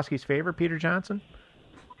the McCloskeys' favor, Peter Johnson?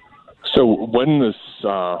 So when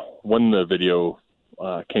the video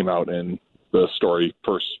came out and the story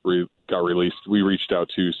first got released, we reached out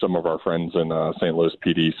to some of our friends in St. Louis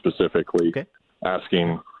PD specifically,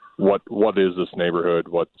 asking what is this neighborhood?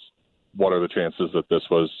 What are the chances that this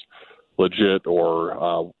was legit,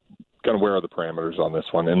 or kind of where are the parameters on this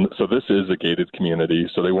one? And so this is a gated community,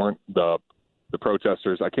 so they weren't the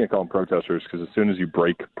protesters. I can't call them protesters because as soon as you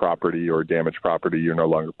break property or damage property, you're no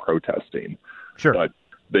longer protesting. Sure. But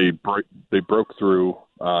they broke through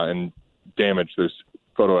and damaged. There's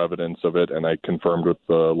photo evidence of it, and I confirmed with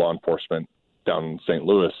the law enforcement down in St.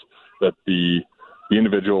 Louis that the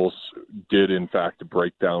individuals did in fact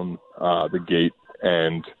break down the gate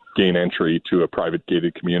and gain entry to a private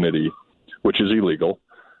gated community, which is illegal,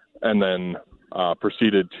 and then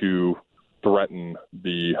proceeded to threaten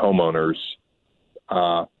the homeowners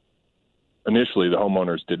initially the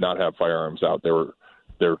homeowners did not have firearms out.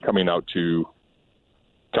 They're coming out to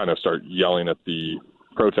kind of start yelling at the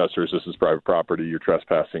protesters, this is private property, you're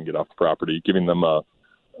trespassing, get off the property, giving them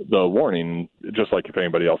the warning, just like if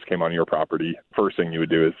anybody else came on your property, first thing you would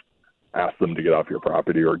do is ask them to get off your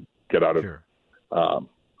property or get out of,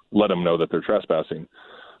 let them know that they're trespassing.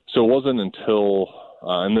 So it wasn't until,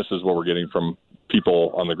 and this is what we're getting from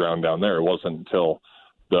people on the ground down there, it wasn't until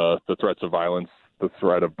the threats of violence, the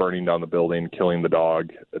threat of burning down the building, killing the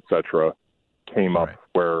dog, etc., came up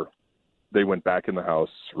where they went back in the house,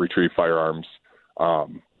 retrieved firearms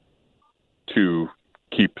to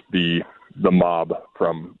keep the mob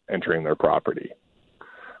from entering their property.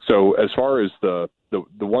 So as far as the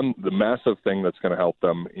massive thing that's going to help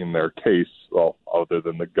them in their case, well, other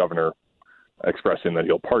than the governor expressing that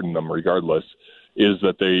he'll pardon them regardless, is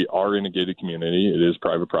that they are in a gated community. It is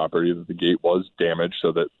private property, that the gate was damaged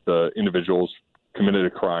so that the individuals committed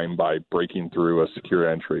a crime by breaking through a secure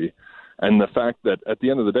entry. And the fact that at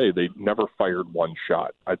the end of the day, they never fired one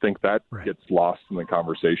shot. I think that gets lost in the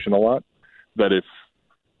conversation a lot, that if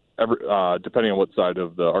depending on what side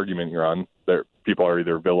of the argument you're on, people are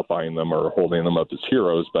either vilifying them or holding them up as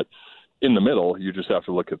heroes. But in the middle, you just have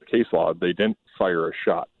to look at the case law. They didn't fire a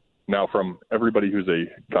shot. Now, from everybody who's a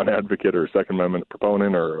gun advocate or a Second Amendment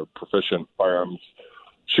proponent or a proficient firearms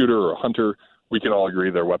shooter or a hunter, we can all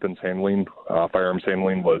agree their weapons handling, firearms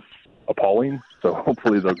handling was appalling. So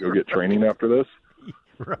hopefully they'll go get training after this.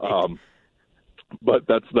 But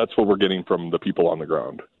that's what we're getting from the people on the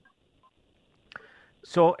ground.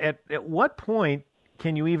 So at what point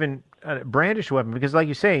can you even brandish a weapon? Because like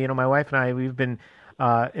you say, my wife and I, we've been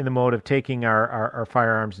in the mode of taking our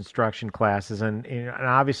firearms instruction classes. And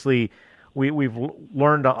obviously we've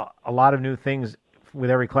learned a lot of new things with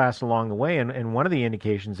every class along the way. And one of the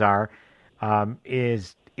indications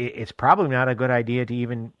is it's probably not a good idea to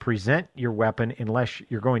even present your weapon unless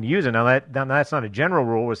you're going to use it. Now that's not a general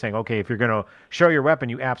rule. We're saying, okay, if you're going to show your weapon,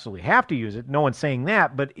 you absolutely have to use it. No one's saying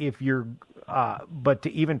that. But but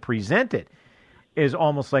to even present it is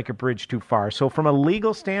almost like a bridge too far. So from a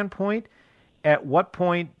legal standpoint, at what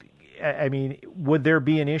point, would there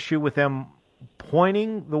be an issue with them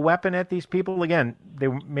pointing the weapon at these people? Again,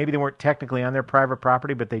 maybe they weren't technically on their private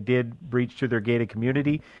property, but they did breach through their gated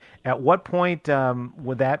community. At what point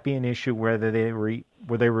would that be an issue whether they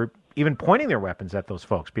were even pointing their weapons at those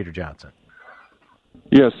folks, Peter Johnson?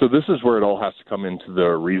 Yeah, so this is where it all has to come into the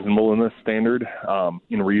reasonableness standard,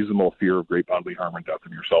 in reasonable fear of great bodily harm and death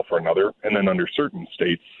of yourself or another. And then under certain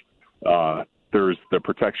states, there's the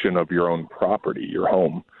protection of your own property, your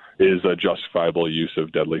home, is a justifiable use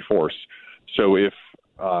of deadly force. So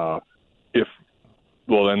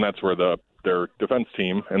then that's where their defense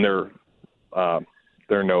team, and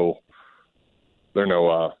they're no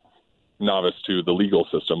novice to the legal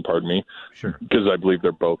system, pardon me, because I believe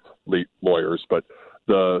they're both lawyers, but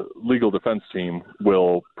the legal defense team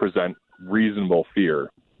will present reasonable fear,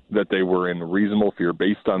 that they were in reasonable fear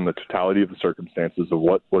based on the totality of the circumstances of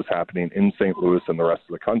what was happening in St. Louis and the rest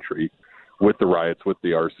of the country with the riots, with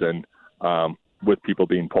the arson, with people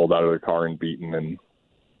being pulled out of their car and beaten, and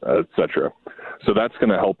et cetera. So that's going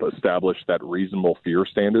to help establish that reasonable fear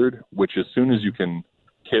standard, which as soon as you can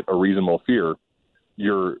hit a reasonable fear,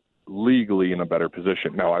 you're legally in a better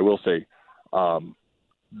position. Now, I will say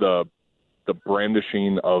the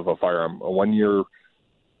brandishing of a firearm,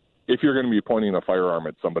 if you're going to be pointing a firearm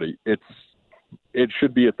at somebody, it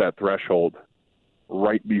should be at that threshold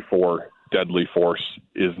right before deadly force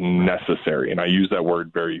is necessary. And I use that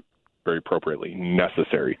word very, very appropriately,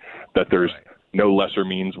 necessary, that there's no lesser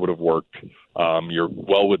means would have worked. You're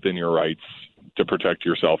well within your rights to protect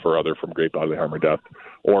yourself or other from great bodily harm or death,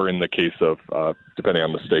 or in the case of, depending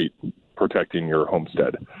on the state, protecting your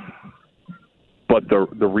homestead. But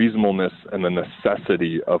the reasonableness and the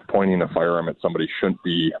necessity of pointing a firearm at somebody shouldn't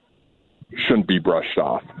be brushed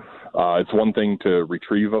off. It's one thing to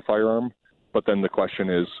retrieve a firearm, but then the question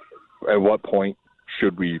is, at what point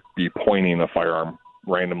should we be pointing a firearm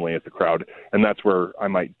randomly at the crowd? And that's where I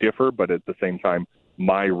might differ, but at the same time,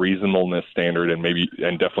 my reasonableness standard and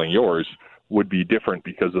definitely yours would be different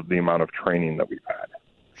because of the amount of training that we've had.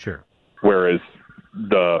 Sure. Whereas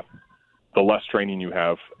the less training you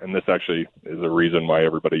have, and this actually is a reason why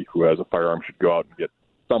everybody who has a firearm should go out and get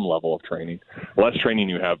some level of training. The less training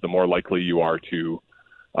you have, the more likely you are to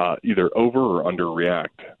either over or underreact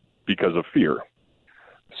because of fear.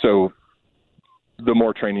 So the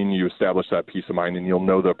more training you establish, that peace of mind, and you'll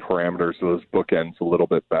know the parameters of those bookends a little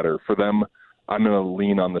bit better. For them, I'm going to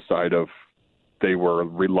lean on the side of they were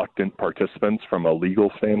reluctant participants from a legal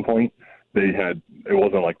standpoint. It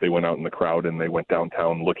wasn't like they went out in the crowd and they went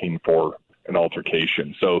downtown looking for an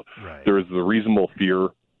altercation. So there is the reasonable fear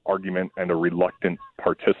argument and a reluctant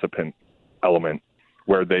participant element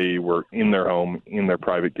where they were in their home, in their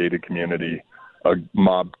private gated community. A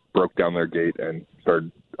mob broke down their gate and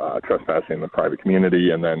started trespassing in the private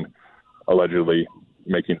community and then allegedly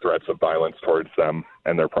making threats of violence towards them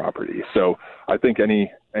and their property. So I think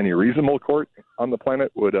any reasonable court on the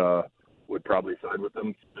planet would probably side with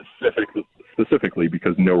them specifically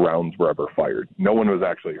because no rounds were ever fired. No one was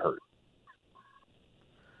actually hurt.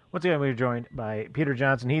 Once again, we're joined by Peter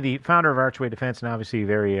Johnson. He, the founder of Archway Defense, and obviously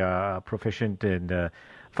very proficient in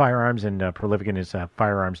firearms and prolific in his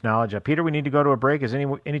firearms knowledge. Peter, we need to go to a break. Is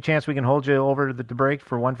any chance we can hold you over to the break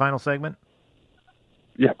for one final segment?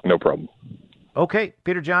 Yeah, no problem. Okay,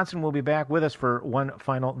 Peter Johnson will be back with us for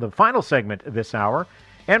the final segment this hour.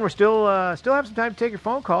 And we're still have some time to take your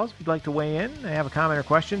phone calls if you'd like to weigh in. Have a comment or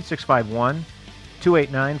question.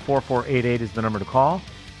 651-289-4488 is the number to call.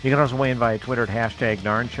 You can also weigh in via Twitter at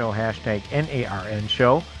 #NarnShow,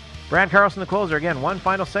 #NARNShow. Brad Carlson, the closer. Again, one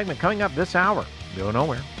final segment coming up this hour. Go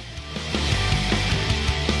nowhere.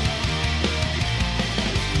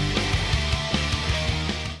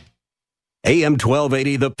 AM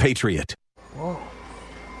 1280, The Patriot. Whoa.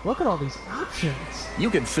 Look at all these options. You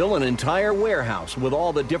could fill an entire warehouse with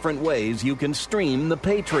all the different ways you can stream The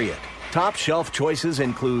Patriot. Top shelf choices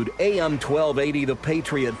include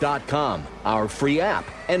AM1280thepatriot.com, our free app,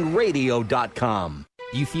 and radio.com.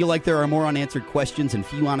 Do you feel like there are more unanswered questions and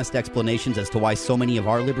few honest explanations as to why so many of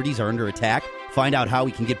our liberties are under attack? Find out how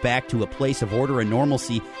we can get back to a place of order and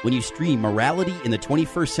normalcy when you stream Morality in the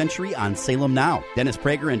 21st Century on Salem Now. Dennis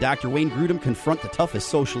Prager and Dr. Wayne Grudem confront the toughest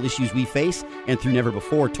social issues we face, and through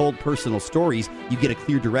never-before-told personal stories, you get a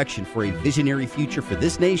clear direction for a visionary future for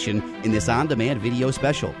this nation in this on-demand video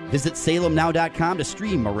special. Visit salemnow.com to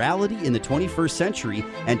stream Morality in the 21st Century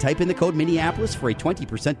and type in the code Minneapolis for a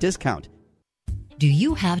 20% discount. Do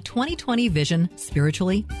you have 20/20 vision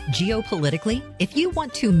spiritually, geopolitically? If you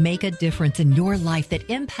want to make a difference in your life that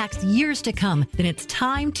impacts years to come, then it's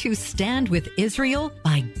time to stand with Israel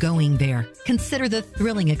by going there. Consider the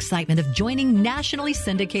thrilling excitement of joining nationally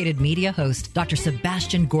syndicated media host Dr.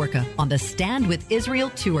 Sebastian Gorka on the Stand with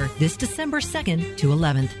Israel tour this December 2nd to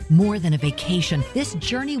 11th. More than a vacation, this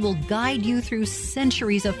journey will guide you through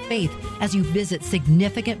centuries of faith as you visit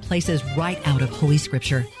significant places right out of Holy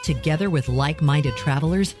Scripture. Together with like-minded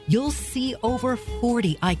travelers, you'll see over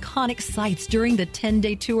 40 iconic sites during the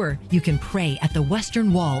 10-day tour. You can pray at the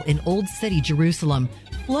Western Wall in Old City, Jerusalem,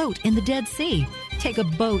 float in the Dead Sea, take a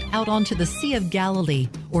boat out onto the Sea of Galilee,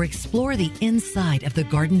 or explore the inside of the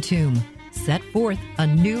Garden Tomb. Set forth a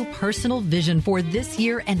new personal vision for this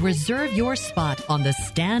year and reserve your spot on the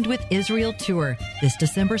Stand with Israel tour this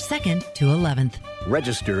December 2nd to 11th.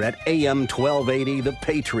 Register at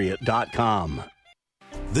am1280thepatriot.com.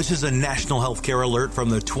 This is a national healthcare alert from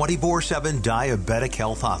the 24/7 Diabetic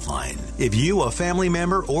Health Hotline. If you, a family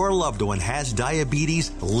member, or a loved one has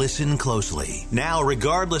diabetes, listen closely. Now,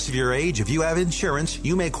 regardless of your age, if you have insurance,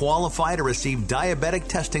 you may qualify to receive diabetic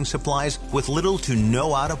testing supplies with little to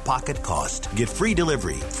no out-of-pocket cost. Get free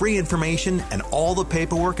delivery, free information, and all the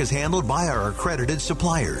paperwork is handled by our accredited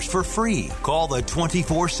suppliers for free. Call the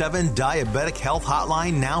 24/7 Diabetic Health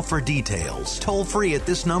Hotline now for details. Toll free at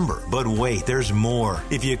this number. But wait, there's more.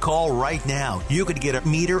 If you call right now, you could get a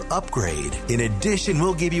meter upgrade. In addition,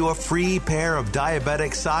 we'll give you a free pair of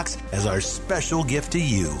diabetic socks as our special gift to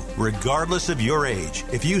you. Regardless of your age,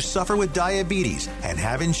 if you suffer with diabetes and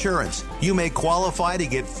have insurance, you may qualify to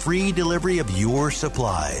get free delivery of your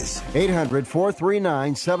supplies.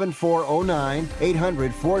 800-439-7409,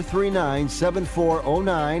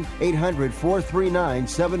 800-439-7409,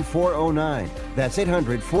 800-439-7409. That's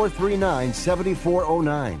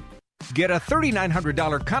 800-439-7409. Get a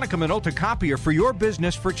 $3,900 Konica Minolta copier for your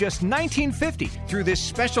business for just $1,950 through this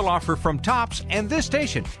special offer from Topps and this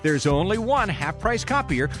station. There's only one half-price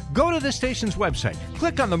copier. Go to the station's website,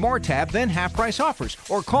 click on the More tab, then half-price offers,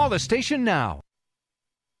 or call the station now.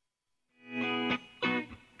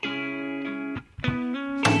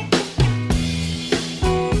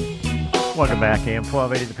 Welcome back. AM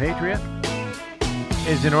 1280 The Patriot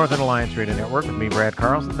is the Northern Alliance Radio Network with me, Brad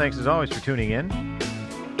Carlson. Thanks as always for tuning in.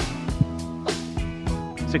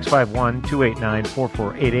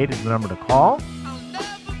 651-289-4488 is the number to call.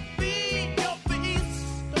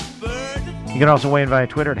 You can also weigh in via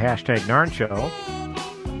Twitter at #NarnShow.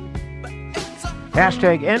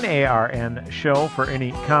 #NARN Show for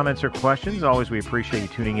any comments or questions. Always, we appreciate you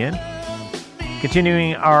tuning in.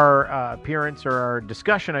 Continuing our appearance, or our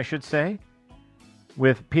discussion, I should say,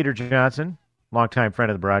 with Peter Johnson, longtime friend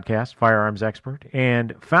of the broadcast, firearms expert,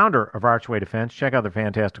 and founder of Archway Defense. Check out their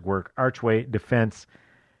fantastic work, archwaydefense.com.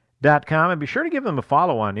 And be sure to give them a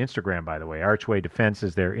follow on Instagram, by the way. Archway Defense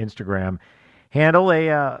is their Instagram handle. They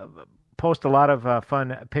post a lot of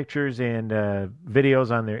fun pictures and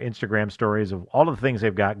videos on their Instagram stories of all of the things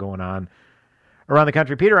they've got going on around the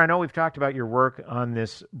country. Peter, I know we've talked about your work on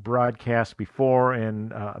this broadcast before,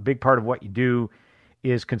 and a big part of what you do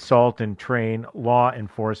is consult and train law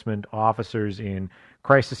enforcement officers in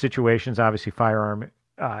crisis situations, obviously firearms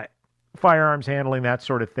handling, that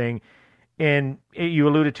sort of thing. And you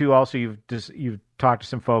alluded to also you've talked to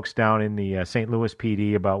some folks down in the St. Louis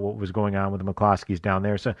PD about what was going on with the McCloskeys down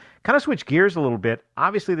there. So kind of switch gears a little bit.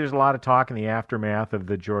 Obviously, there's a lot of talk in the aftermath of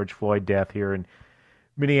the George Floyd death here in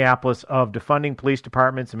Minneapolis of defunding police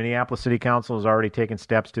departments. The Minneapolis City Council has already taken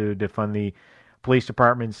steps to defund the police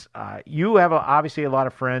departments. You have obviously a lot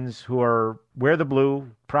of friends who wear the blue,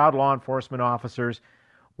 proud law enforcement officers.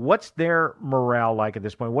 What's their morale like at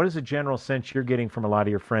this point? What is the general sense you're getting from a lot of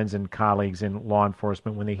your friends and colleagues in law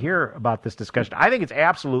enforcement when they hear about this discussion? I think it's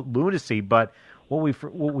absolute lunacy, but what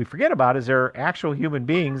we forget about is they're actual human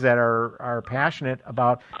beings that are passionate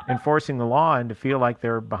about enforcing the law and to feel like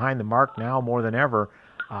they're behind the mark now more than ever.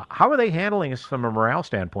 How are they handling this from a morale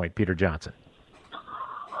standpoint, Peter Johnson?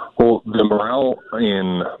 Well, the morale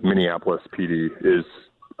in Minneapolis PD is,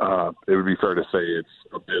 it would be fair to say it's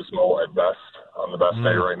abysmal at best on the best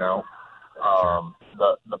day right now.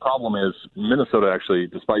 The problem is Minnesota actually,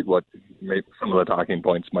 despite what some of the talking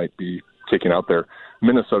points might be kicking out there,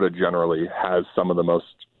 Minnesota generally has some of the most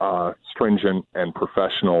stringent and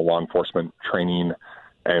professional law enforcement training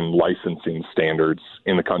and licensing standards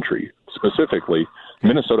in the country. Specifically,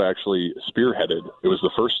 Minnesota actually spearheaded. It was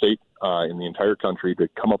the first state in the entire country to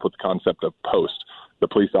come up with the concept of POST, the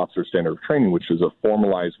Police Officer Standard of Training, which is a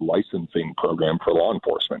formalized licensing program for law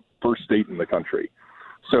enforcement. First state in the country.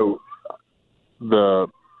 So the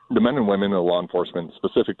men and women of law enforcement,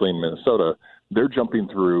 specifically in Minnesota, they're jumping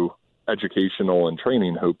through educational and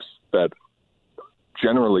training hoops that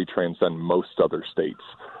generally transcend most other states.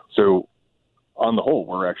 So on the whole,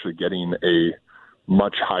 we're actually getting a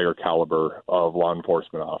much higher caliber of law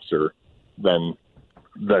enforcement officer than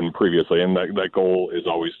previously. And that goal is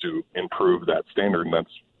always to improve that standard. And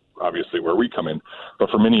that's obviously where we come in. But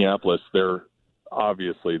for Minneapolis, they're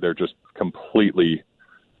just completely,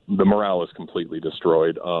 the morale is completely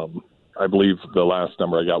destroyed. I believe the last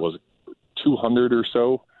number I got was 200 or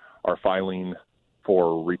so are filing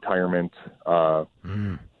for retirement,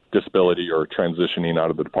 disability, or transitioning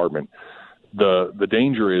out of the department. The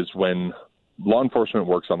danger is when law enforcement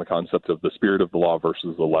works on the concept of the spirit of the law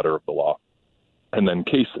versus the letter of the law. And then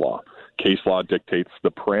case law. Case law dictates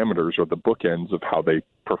the parameters or the bookends of how they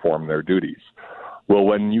perform their duties. Well,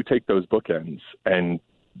 when you take those bookends and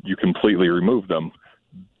you completely remove them,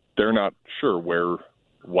 they're not sure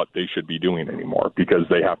what they should be doing anymore because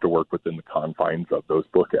they have to work within the confines of those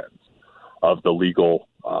bookends of the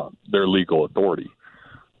their legal authority.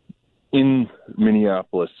 In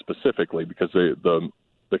Minneapolis specifically, because the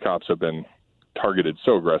cops have been targeted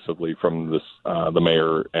so aggressively from the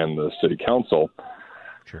mayor and the city council.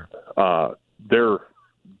 Sure.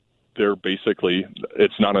 They're basically,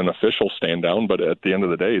 it's not an official stand down, but at the end of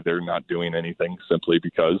the day, they're not doing anything simply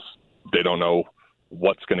because they don't know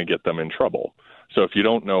what's going to get them in trouble. So if you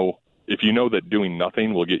know that doing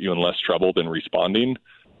nothing will get you in less trouble than responding,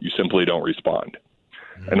 you simply don't respond.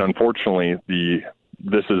 Mm-hmm. And unfortunately,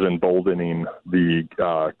 this is emboldening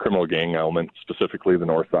the criminal gang element, specifically the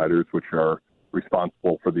Northsiders, which are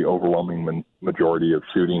responsible for the overwhelming majority of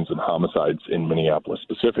shootings and homicides in Minneapolis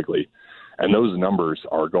specifically. And those numbers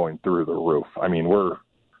are going through the roof. I mean,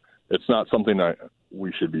 it's not something that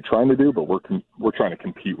we should be trying to do, but we're trying to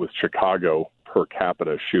compete with Chicago per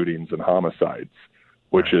capita shootings and homicides,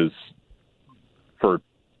 which is for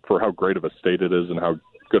how great of a state it is and how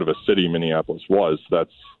good of a city Minneapolis was,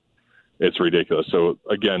 it's ridiculous. So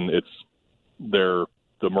again, the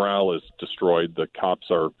morale is destroyed. The cops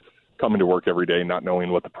are coming to work every day not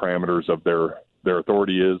knowing what the parameters of their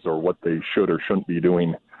authority is or what they should or shouldn't be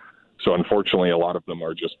doing. So unfortunately, a lot of them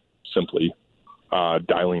are just simply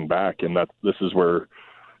dialing back. And this is where,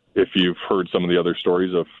 if you've heard some of the other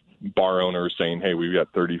stories of bar owners saying, hey, we've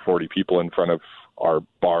got 30, 40 people in front of our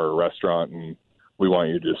bar or restaurant and we want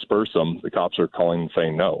you to disperse them, the cops are calling and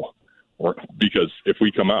saying no. Because if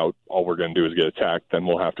we come out, all we're going to do is get attacked, then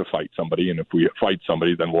we'll have to fight somebody. And if we fight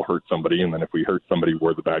somebody, then we'll hurt somebody. And then if we hurt somebody,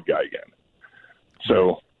 we're the bad guy again.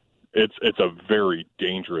 So it's a very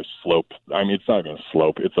dangerous slope. I mean, it's not even a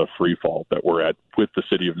slope. It's a free fall that we're at with the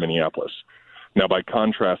city of Minneapolis. Now, by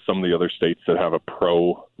contrast, some of the other states that have a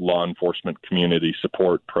pro-law enforcement community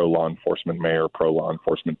support, pro-law enforcement mayor, pro-law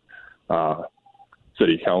enforcement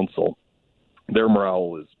city council, their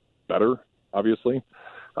morale is better, obviously.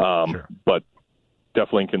 But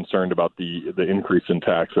definitely concerned about the increase in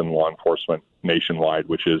tax and law enforcement nationwide,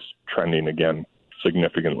 which is trending again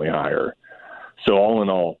significantly higher. So all in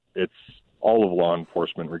all, it's all of law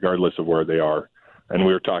enforcement, regardless of where they are. And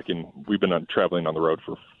we've been traveling on the road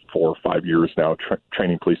for 4 or 5 years now,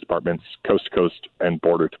 training police departments coast to coast and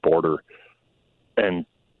border to border. And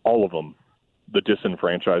all of them, the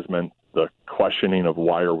disenfranchisement, the questioning of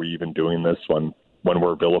why are we even doing this when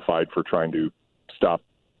we're vilified for trying to stop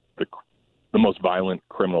the most violent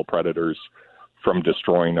criminal predators from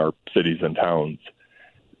destroying our cities and towns.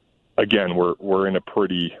 Again, we're in a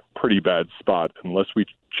pretty bad spot unless we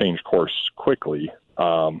change course quickly.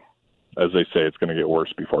 As they say, it's going to get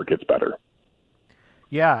worse before it gets better.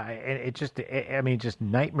 Yeah, it just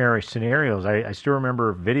nightmarish scenarios. I still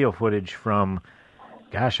remember video footage from,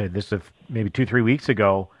 this is maybe 2-3 weeks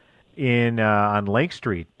ago on Lake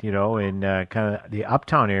Street, in kind of the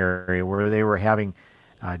uptown area where they were having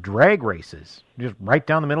drag races just right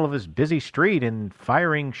down the middle of this busy street and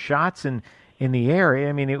firing shots in the air.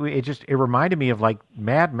 I mean, it reminded me of like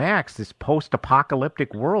Mad Max, this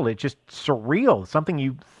post-apocalyptic world. It's just surreal, something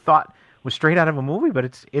you thought was straight out of a movie, but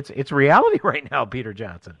it's reality right now, Peter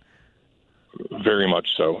Johnson. Very much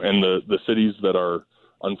so. And the cities that are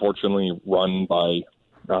unfortunately run by,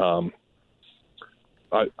 I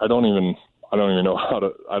don't even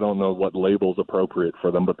know I don't know what label's appropriate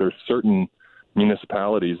for them, but there's certain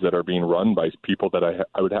municipalities that are being run by people that I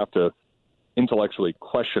would have to intellectually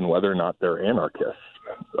question whether or not they're anarchists,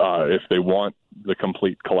 if they want the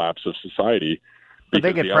complete collapse of society. But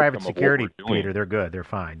they get private security, Peter. They're good. They're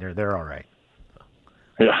fine. They're all right.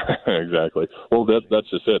 Yeah, exactly. Well, that's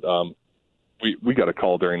just it. We got a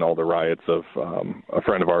call during all the riots of a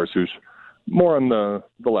friend of ours who's more on the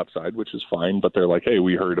left side, which is fine. But they're like, hey,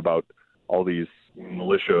 we heard about all these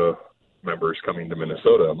militia members coming to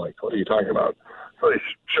Minnesota. I'm like, what are you talking about? So they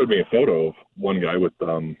showed me a photo of one guy with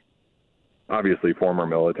obviously former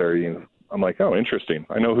military, and I'm like, oh, interesting.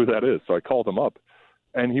 I know who that is. So I called him up,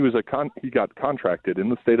 and he got contracted in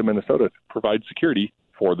the state of Minnesota to provide security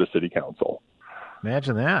for the city council.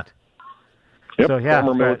 Imagine that. Yep, so yeah,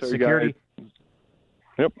 former military security. Guy.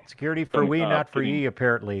 Yep. Security for we, not for ye,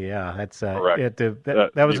 apparently. Yeah, that's correct.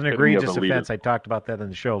 That was an egregious offense. I talked about that in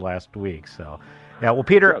the show last week. So, yeah. Well,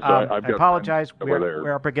 Peter, I apologize.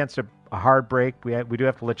 We're up against a hard break. We do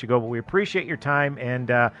have to let you go, but we appreciate your time, and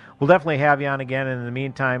we'll definitely have you on again. And in the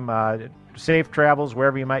meantime, safe travels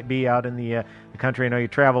wherever you might be out in the country. I know you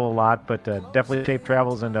travel a lot, but definitely safe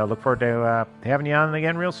travels, and look forward to having you on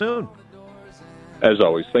again real soon. As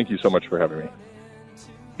always, thank you so much for having me.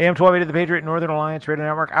 AM 1280, the Patriot Northern Alliance Radio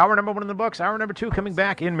Network. Hour number 1 in the books. Hour number 2 coming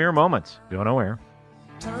back in mere moments. Go nowhere.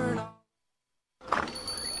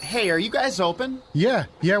 Hey, are you guys open? Yeah,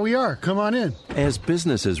 we are. Come on in. As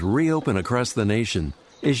businesses reopen across the nation,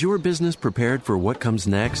 is your business prepared for what comes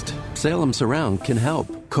next? Salem Surround can help.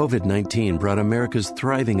 COVID-19 brought America's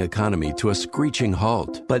thriving economy to a screeching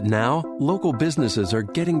halt. But now, local businesses are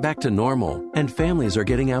getting back to normal, and families are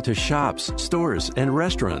getting out to shops, stores, and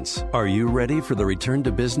restaurants. Are you ready for the return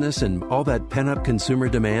to business and all that pent-up consumer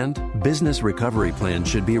demand? Business Recovery Plan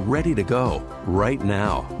should be ready to go right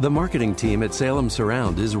now. The marketing team at Salem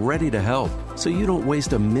Surround is ready to help, so you don't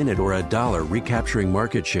waste a minute or a dollar recapturing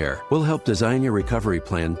market share. We'll help design your recovery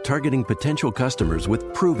plan targeting potential customers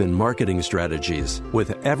with proven marketing strategies.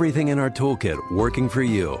 With everything in our toolkit working for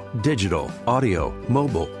you: digital, audio,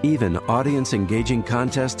 mobile, even audience-engaging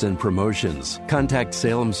contests and promotions. Contact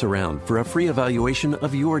Salem Surround for a free evaluation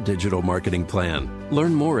of your digital marketing plan.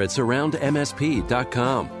 Learn more at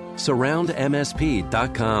surroundmsp.com.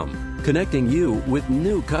 Surroundmsp.com. Connecting you with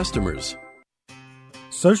new customers.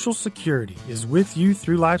 Social Security is with you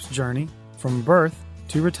through life's journey from birth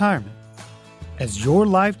to retirement. As your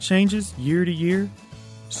life changes year to year,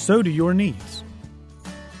 so do your needs.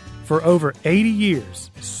 For over 80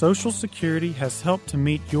 years, Social Security has helped to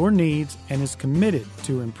meet your needs and is committed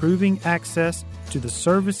to improving access to the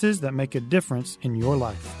services that make a difference in your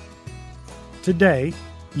life. Today,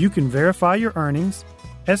 you can verify your earnings,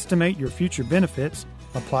 estimate your future benefits,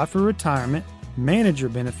 apply for retirement, manage your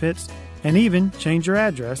benefits, and even change your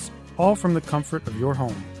address, all from the comfort of your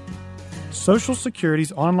home. Social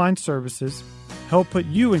Security's online services help put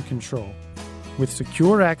you in control with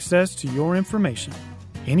secure access to your information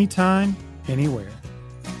anytime, anywhere,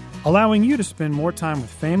 allowing you to spend more time with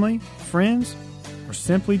family, friends, or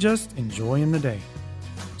simply just enjoying the day.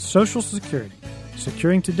 Social Security,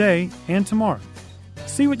 securing today and tomorrow.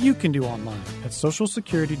 See what you can do online at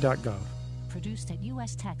socialsecurity.gov. Produced at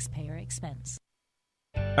U.S. taxpayer expense.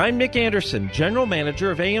 I'm Nick Anderson, General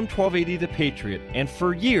Manager of AM 1280 The Patriot, and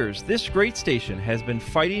for years, this great station has been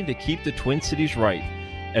fighting to keep the Twin Cities right.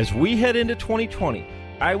 As we head into 2020,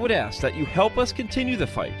 I would ask that you help us continue the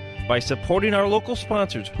fight by supporting our local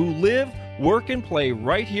sponsors who live, work, and play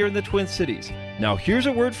right here in the Twin Cities. Now, here's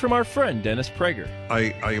a word from our friend, Dennis Prager.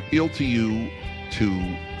 I appeal to you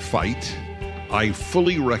to fight. I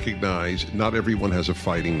fully recognize not everyone has a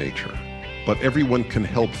fighting nature, but everyone can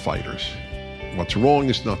help fighters. What's wrong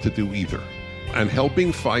is not to do either. And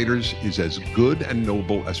helping fighters is as good and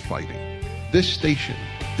noble as fighting. This station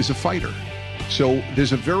is a fighter. So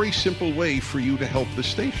there's a very simple way for you to help the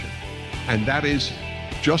station, and that is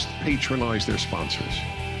just patronize their sponsors.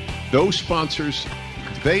 Those sponsors,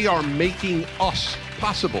 they are making us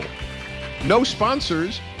possible. No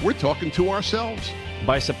sponsors, we're talking to ourselves.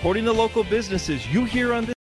 By supporting the local businesses you hear on this